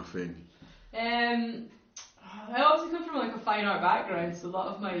do my thing? I obviously come from like a fine art background, so a lot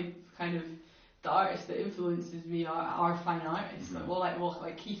of my kind of the artists that influences me are fine artists.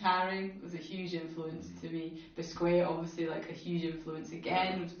 Like Keith Haring was a huge influence to me. Bisquet, obviously, like a huge influence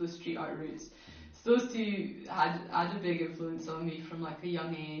again with those street art roots. So those two had a big influence on me from like a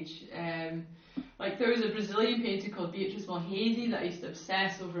young age. Like there was a Brazilian painter called Beatriz Mulhesi that I used to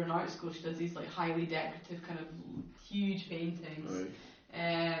obsess over in art school. She does these like highly decorative kind of huge paintings.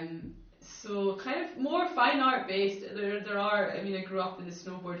 So kind of more fine art based. There are, I mean, I grew up in the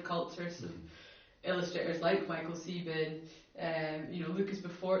snowboard culture, so illustrators like Michael Sieben, Lucas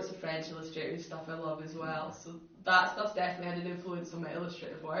Beaufort's a French illustrator whose stuff I love as well. So that stuff's definitely had an influence on my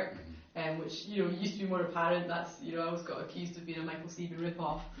illustrative work, which used to be more apparent. That's I always got accused of being a Michael Sieben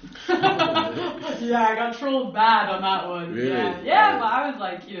ripoff. Yeah, I got trolled bad on that one. Really? Yeah, but I was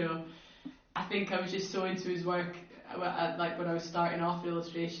like, I think I was just so into his work. Like when I was starting off with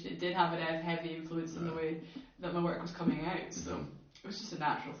illustration, it did have a heavy influence on the way that my work was coming out. So it was just a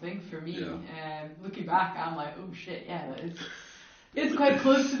natural thing for me. Looking back, I'm like, oh shit, yeah, it's quite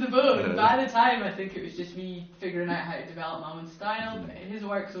close to the bone. But at the time, I think it was just me figuring out how to develop my own style. But his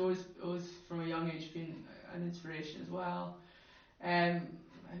work's always from a young age been an inspiration as well.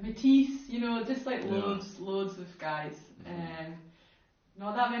 Matisse, just like loads of guys.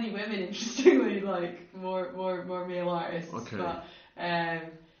 Not that many women, interestingly, like more male artists. Okay. But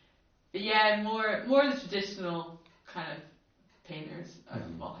yeah, more the traditional kind of painters.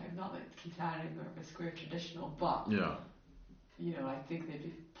 Well, I'm not like Keith Haring or Bisquet traditional, but I think they'd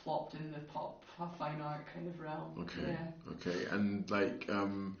be plopped in the pop fine art kind of realm. Okay. Okay. And like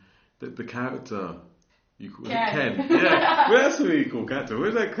the character. You call Ken. Ken. Yeah, well, that's a really cool character.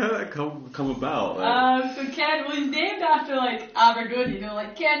 Where did that come about? Like? So Ken, he's named after like Abergoody,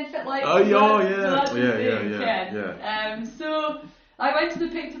 like Ken fit like. Oh yeah, so that's his name, Ken. Yeah. So I went to the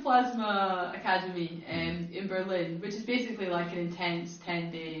Pictoplasma Academy in Berlin, which is basically like an intense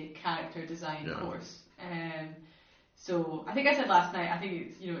 10-day character design course. So I think I said last night, I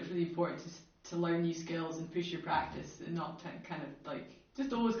think it's really important to learn new skills and push your practice and not kind of like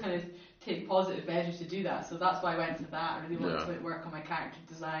just always kind of take positive measures to do that. So that's why I went to that. I really wanted to work on my character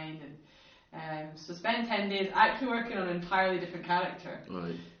design and so spent 10 days actually working on an entirely different character.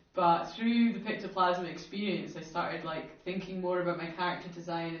 Right. But through the Pictoplasma experience, I started like thinking more about my character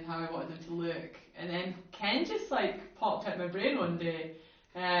design and how I wanted them to look. And then Ken just like popped out my brain one day.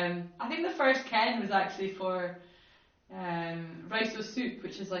 I think the first Ken was actually for Riso Soup,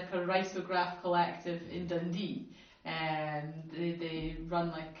 which is like a risograph collective in Dundee. They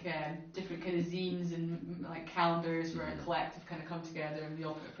run like different kind of zines and like calendars where a collective kind of come together and we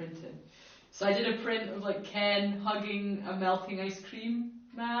all put a print in. So I did a print of like Ken hugging a melting ice cream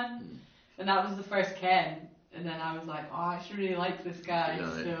man, and that was the first Ken. And then I was like, oh, I should really like this guy.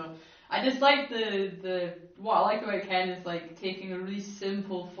 So I just like what I like about Ken is like taking a really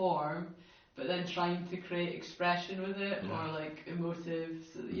simple form, but then trying to create expression with it or like emotive,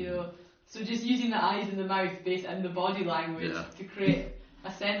 So just using the eyes and the mouth and the body language to create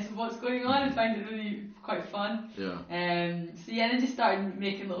a sense of what's going on and find it really quite fun. Then just started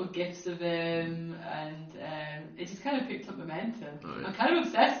making little gifs of him and it just kind of picked up momentum. I'm kind of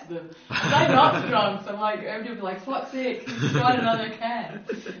obsessed with him. I'm not strong, so I'm like, everybody will be like, fuck's sake, he's got another Ken.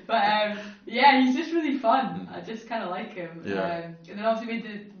 But he's just really fun. I just kind of like him. And then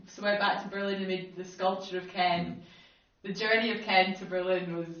obviously went back to Berlin and made the sculpture of Ken. The journey of Ken to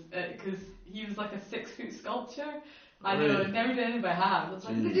Berlin was because he was like a 6-foot sculpture. I know, I've never done anything by hand. I was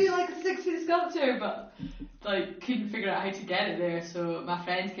like, I do like a 6-foot sculpture, but like couldn't figure out how to get it there. So my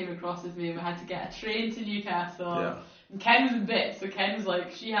friend came across with me and we had to get a train to Newcastle. And Ken was in bits, so Ken was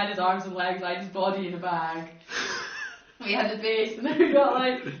like, she had his arms and legs, I had his body in a bag. We had the base, and then we got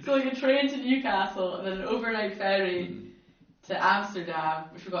a train to Newcastle and then an overnight ferry to Amsterdam,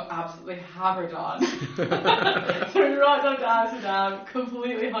 which we got absolutely hammered on. So we rocked up to Amsterdam,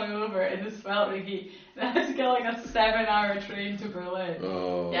 completely hungover in the sweltering heat. Then I had to get like a 7-hour train to Berlin.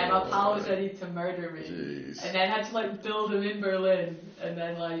 Oh, yeah, my pal was ready to murder me. Jeez. And then had to like build him in Berlin and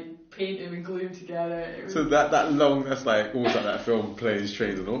then like paint him and glue him together. It was So that long, that's like almost like that film Planes,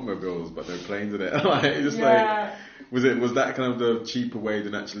 Trains and Automobiles, but no planes in it. Like, just yeah. like, was that kind of the cheaper way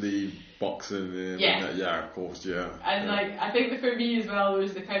than actually boxing? Yeah. Yeah, of course, yeah. And yeah. like, I think that for me as well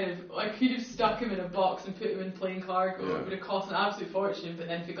was the kind of, I could have stuck him in a box and put him in plain cargo. Yeah. It would have cost an absolute fortune, but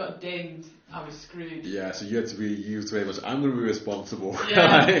then if it got dinged, I was screwed. Yeah, so you had to be very much, I'm going to be responsible.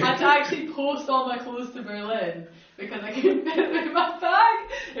 Yeah, I had to actually post all my clothes to Berlin because I couldn't fit them in my bag.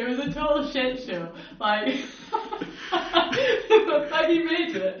 It was a total shit show. Like, but he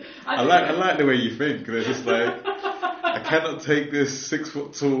made it. I like the way you think. It's just like, I cannot take this 6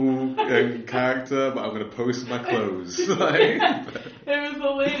 foot tall character, but I'm going to post my clothes. Like, yeah, it was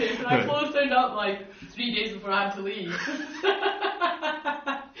hilarious. And my clothes turned up like 3 days before I had to leave.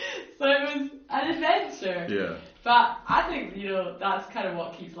 So it was an adventure. Yeah. But I think, that's kind of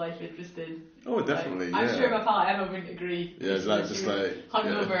what keeps life interesting. Oh, definitely, like, yeah. I'm sure my pal Emma wouldn't agree. Yeah, it's like, just like...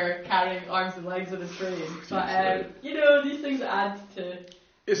 hungover, carrying arms and legs on a train. But, these things add to...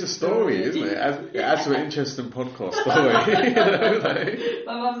 It's a story, isn't it? It adds to an interesting podcast story.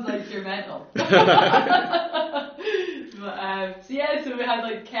 My mum's like, you're mental. But, so we had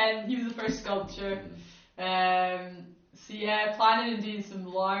like Ken, he was the first sculpture. Planning on doing some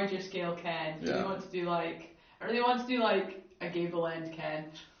larger scale Ken. I really want to do like a gable end Ken.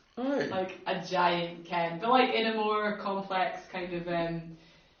 Right. Like a giant Ken, but like in a more complex kind of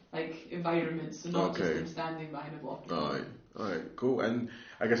like environment, so not just him standing behind a block. Alright, cool. And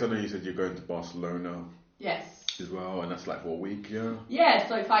I guess I know you said you're going to Barcelona. Yes. As well, and that's like for a week, yeah? Yeah, it's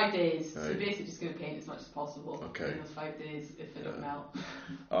like 5 days. Right. So basically just going to paint as much as possible in those 5 days if it don't melt.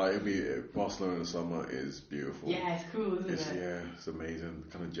 Barcelona in the summer is beautiful. Yeah, it's cool, isn't it? Yeah, it's amazing.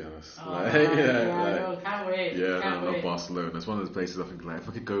 Kind of jealous. I know, can't wait. Yeah, I love Barcelona. It's one of those places I think like if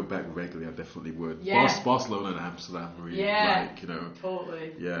I could go back regularly, I definitely would. Yeah. Barcelona and Amsterdam, really. Yeah, like,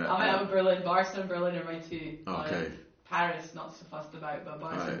 totally. Yeah. I went to Berlin. Barcelona and Berlin are my two. Okay. Paris, not so fussed about, but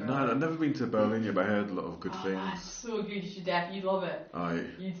Barcelona. No, I've never been to Berlin yet, but I heard a lot of good things. That's so good. You should definitely love it.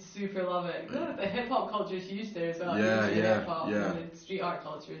 You'd super love it. The hip hop culture is huge there as well. Hip hop and the street art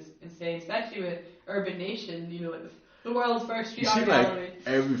culture is insane, especially with Urban Nation. Like the world's first street art gallery.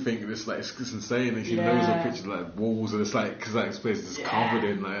 Everything that's like it's insane. And she knows the pictures like walls, and it's like because this place is covered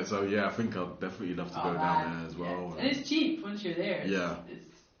in like. So I think I'd definitely love to go down there as well. And it's cheap once you're there. It's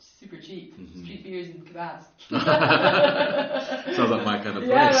super cheap. Mm-hmm. Street beers and kebabs. Sounds like my kind of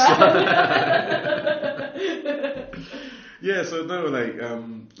place. Yeah, so no,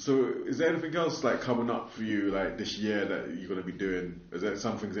 so is there anything else like coming up for you like this year that you're gonna be doing? Is there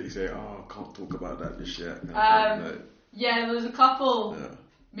some things that you say, I can't talk about that just yet? Yeah, there's a couple. Yeah.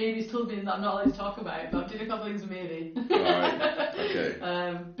 Maybe's told me that I'm not allowed to talk about, but I'm doing a couple things with Maybe. Alright, okay.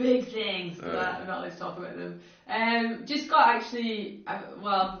 Big things, but I'm not allowed to talk about them. Just set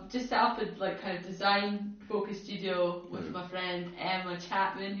up a kind of design focused studio with my friend Emma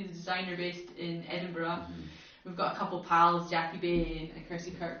Chapman, who's a designer based in Edinburgh. Mm-hmm. We've got a couple of pals, Jackie Bain and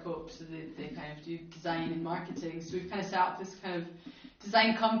Kirsty Kirkhope, so they kind of do design and marketing. So we've kind of set up this kind of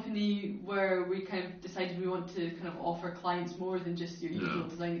design company where we kind of decided we want to kind of offer clients more than just your usual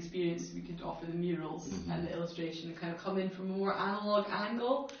design experience. We could offer the murals and the illustration and kind of come in from a more analog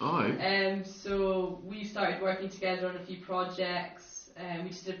angle. So we started working together on a few projects. We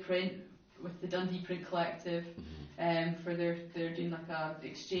just did a print with the Dundee Print Collective for they're doing like a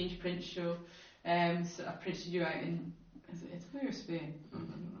exchange print show. So a print studio out in Italy or Spain? I don't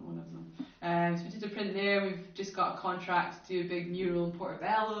know, one of them. So we did a print there. We've just got a contract to do a big mural in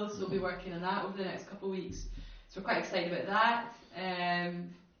Portobello, so we'll be working on that over the next couple of weeks. So we're quite excited about that.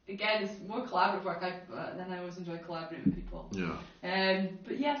 Again, it's more collaborative work. I always enjoy collaborating with people. Yeah.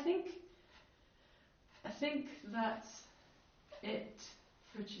 But yeah, I think that's it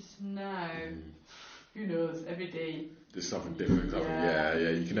for just now. Who knows? Every day. There's something different.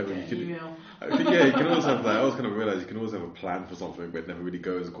 You can never. Email. I think you can always have that. I always kind of realise you can always have a plan for something, but it never really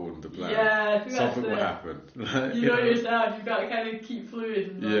goes according to plan. Yeah, I think something will happen. You know yourself. You've got to kind of keep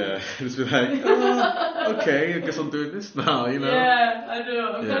fluid. And just be like, okay, I guess I'm doing this now. Yeah, I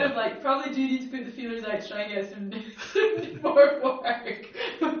know. I'm kind of probably do need to put the feelers out to try and get some more work,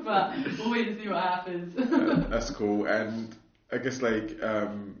 but we'll wait and see what happens. That's cool. And I guess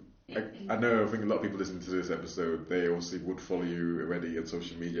I know, I think a lot of people listening to this episode, they obviously would follow you already on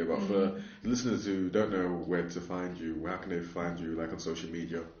social media, but for listeners who don't know where to find you, how can they find you, like, on social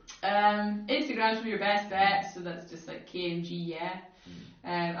media? Instagram's probably your best bet, so that's just like KMG, yeah.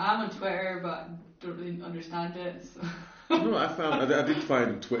 I'm on Twitter, but don't really understand it, so... No, I did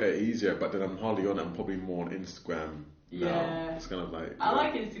find Twitter easier, but then I'm hardly on it. I'm probably more on Instagram now. Yeah. It's kind of like... I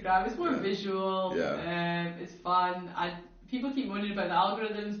like Instagram. It's more visual. Yeah. It's fun. People keep wondering about the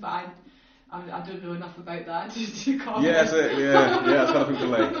algorithms, but I don't know enough about that to comment. Yeah, that's it. Yeah. That's how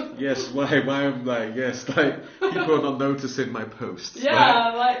people are like, yes, why I'm like, yes, like, people are not noticing my posts. Yeah,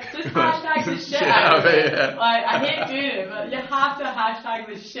 like just hashtag the shit out of it. Yeah. Like, I hate doing it, but you have to hashtag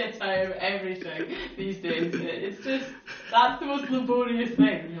the shit out of everything these days. It's just, that's the most laborious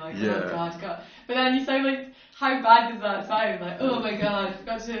thing. You're like, oh God. But then you sound like, how bad does that sound? Like, oh my God, I've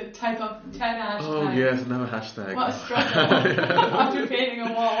got to type up 10 hashtags. Oh yes, another hashtag. What a struggle. After painting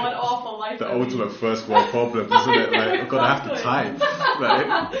a wall, what awful life. The ultimate first world problem, isn't it? Like, I've got to have to type.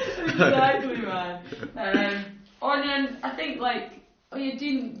 Like. Exactly, man. Or then, I think, like, I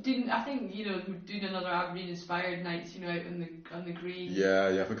think, doing another Aberdeen inspired nights, out on the green.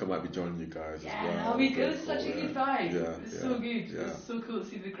 Yeah, I think I might be joining you guys as well. Yeah, that'll be good. It's such a good vibe. Yeah, it's so good. Yeah. It's so cool to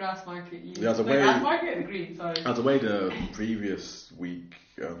see the grass market. Grass market, the green, sorry. I was away the previous week,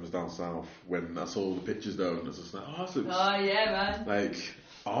 was down south, when I saw the pictures though, and I was just like, oh yeah, man. Like,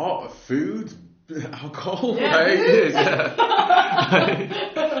 art, food, alcohol, yeah.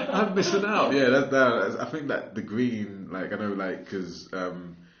 I'm missing out. Yeah, that's I think that the green, like, I know, like, because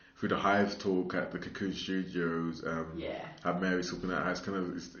through the Hive talk at the Cocoon Studios, at Mary's talking at it's kind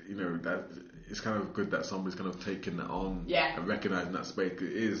of, that it's kind of good that somebody's kind of taking that on and recognizing that space.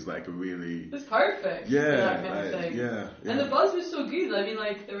 It is like a really, it's perfect. Yeah, for that kind of thing. Yeah. And the buzz was so good. I mean,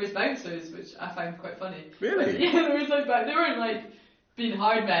 like, there was bouncers, which I found quite funny. Really? Like, there was like, they weren't like being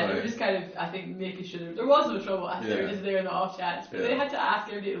hard men. They were just kind of, I think, making sure there was no trouble. I think they were just there in the off chance, but they had to ask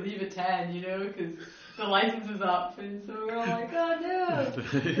everybody to leave at 10, because the license was up, and so we were all like, oh no,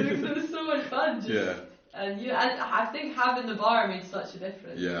 it was so much fun. And I think having the bar made such a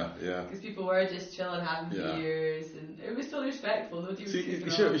difference. Yeah. Because people were just chilling, having beers, and it was still respectful.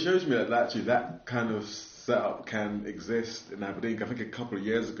 It shows me that actually that kind of setup can exist in Aberdeen. I think a couple of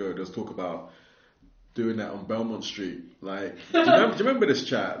years ago there was talk about doing that on Belmont Street. Like, do you remember this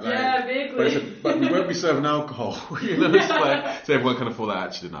chat? Like, yeah, vaguely. But we won't be serving alcohol. It's like, so everyone kind of thought,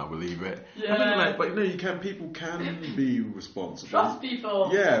 actually, no, we'll leave it. Yeah. But people can be responsible. Trust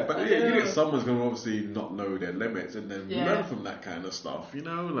people. Yeah, but someone's going to obviously not know their limits and then learn from that kind of stuff, Like,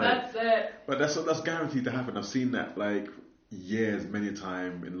 that's it. But that's guaranteed to happen. I've seen that, like, many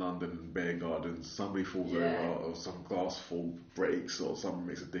times in London, Bear Gardens, somebody falls over or some glass breaks or someone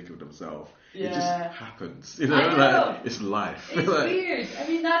makes a dick of themselves. Yeah. It just happens, Like, it's life. It's weird. I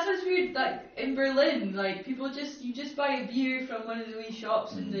mean, that's what's weird. Like in Berlin, like you just buy a beer from one of the wee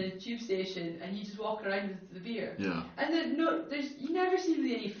shops in the tube station, and you just walk around with the beer. Yeah. And you never see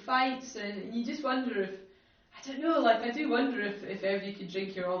really any fights, and you just wonder if, I don't know, like I do wonder if ever you could drink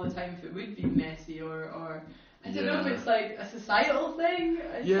here all the time, if it would be messy or. I don't know if it's like a societal thing.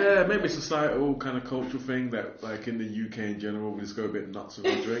 Yeah, maybe a societal kind of cultural thing that, like in the UK in general, we just go a bit nuts with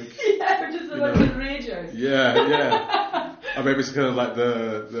our drink. We're just a bunch of ragers. Yeah. Or maybe it's kind of like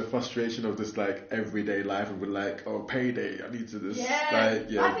the frustration of this like everyday life, and we're like, oh, payday, I need to this. I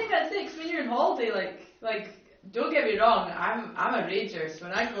think that's it. Cause when you're on holiday, like. Don't get me wrong, I'm a rager, so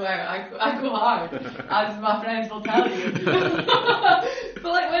when I go out, I go hard, as my friends will tell you. But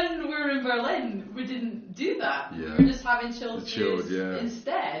like when we were in Berlin, we didn't do that. Yeah. We were just having chilled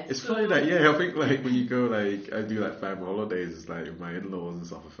instead. It's funny that, I think like when you go like, I do like family holidays, like with my in-laws and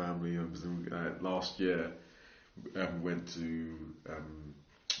stuff, with family. Last year, we went to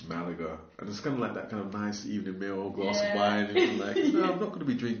Malaga, and it's kind of like that kind of nice evening meal, glass of wine, and like, no, I'm not going to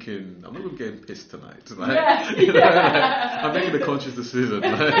be drinking, I'm not going to be getting pissed tonight. Like, I'm making a conscious decision.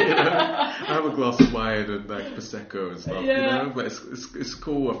 I have a glass of wine and like prosecco and stuff, but it's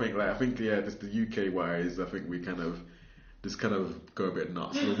cool. I think just the UK wise, I think we kind of go a bit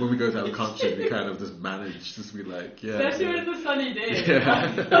nuts. So when we go to other countries, we kind of just manage to be like, especially when it's a sunny day.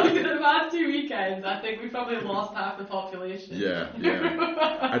 Like in the past 2 weekends, I think we probably lost half the population. Yeah.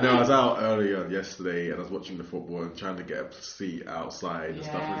 I know, I was out earlier yesterday and I was watching the football and trying to get a seat outside and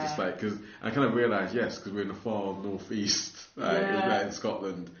stuff. And it's just like, because I kind of realised, because we're in the far northeast, in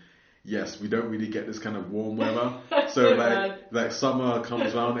Scotland. Yes, we don't really get this kind of warm weather. So like summer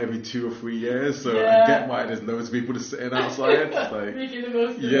comes around every 2 or 3 years. So I get why there's loads of people just sitting outside. It's like, making the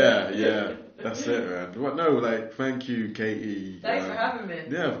most of it. Yeah. That's it, man. Well, no, like, thank you, Katie. Thanks for having me.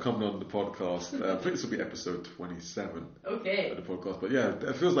 Yeah, for coming on the podcast. I think this will be episode 27 Okay. of the podcast. But yeah,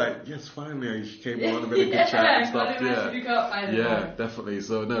 it feels like, yes, finally, she came on and made a good chat and stuff. Yeah, definitely.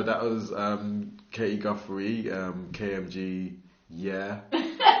 So, no, that was Katie Guthrie, KMG, yeah,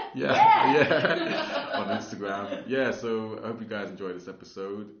 on Instagram. Yeah, so I hope you guys enjoyed this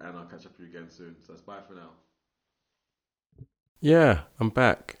episode, and I'll catch up with you again soon. So that's bye for now. Yeah, I'm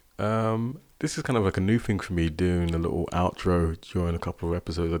back. This is kind of like a new thing for me, doing a little outro during a couple of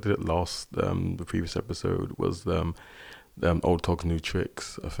episodes. I did it last. The previous episode was Old Talk New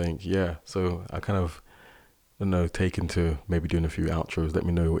Tricks, I think. Yeah, so I kind of, I don't know, taken to maybe doing a few outros. Let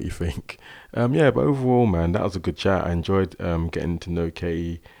me know what you think. Yeah, but overall, man, that was a good chat. I enjoyed getting to know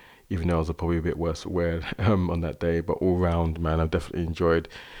Katie, even though I was probably a bit worse aware on that day. But all round, man, I've definitely enjoyed,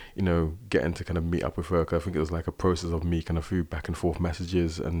 getting to kind of meet up with her. 'Cause I think it was like a process of me kind of through back and forth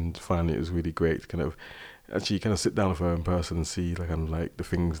messages, and finally it was really great to kind of actually kind of sit down with her in person and see like kind of like the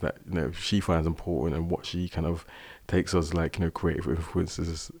things that she finds important and what she kind of takes as like creative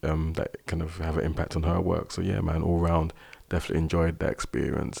influences that kind of have an impact on her work. So yeah, man, all round definitely enjoyed that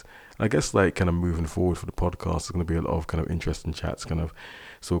experience. And I guess like kind of moving forward for the podcast, there's going to be a lot of kind of interesting chats kind of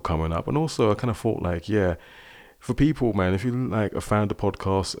still coming up. And also I kind of thought like, yeah, for people, man, if you like a fan of the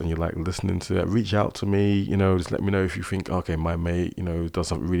podcast and you like listening to it, reach out to me, just let me know if you think, okay, my mate, does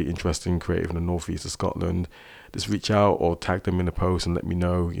something really interesting, creative in the northeast of Scotland. Just reach out or tag them in the post and let me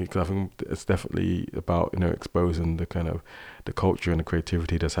know, because I think it's definitely about, exposing the kind of the culture and the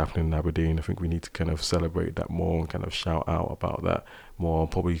creativity that's happening in Aberdeen. I think we need to kind of celebrate that more and kind of shout out about that more. I'll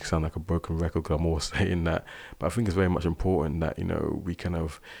probably sound like a broken record because I'm always saying that, but I think it's very much important that, we kind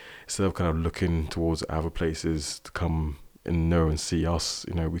of, instead of kind of looking towards other places to come and know and see us,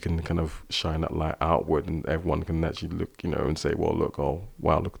 we can kind of shine that light outward, and everyone can actually look, and say, well, look, oh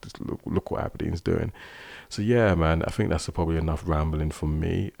wow, look at this, look what Aberdeen's doing. So yeah, man, I think that's probably enough rambling from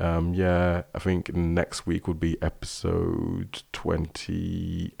me. Yeah, I think next week would be episode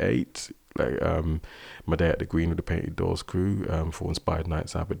 28. Like my day at the Green with the Painted Doors crew for Inspired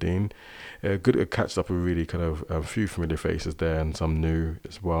Nights Aberdeen. Good to catch up with really kind of a few familiar faces there and some new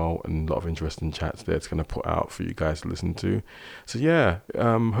as well, and a lot of interesting chats there to kind of put out for you guys to listen to. So yeah,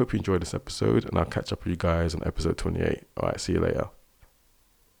 hope you enjoyed this episode, and I'll catch up with you guys on episode 28. All right, see you later.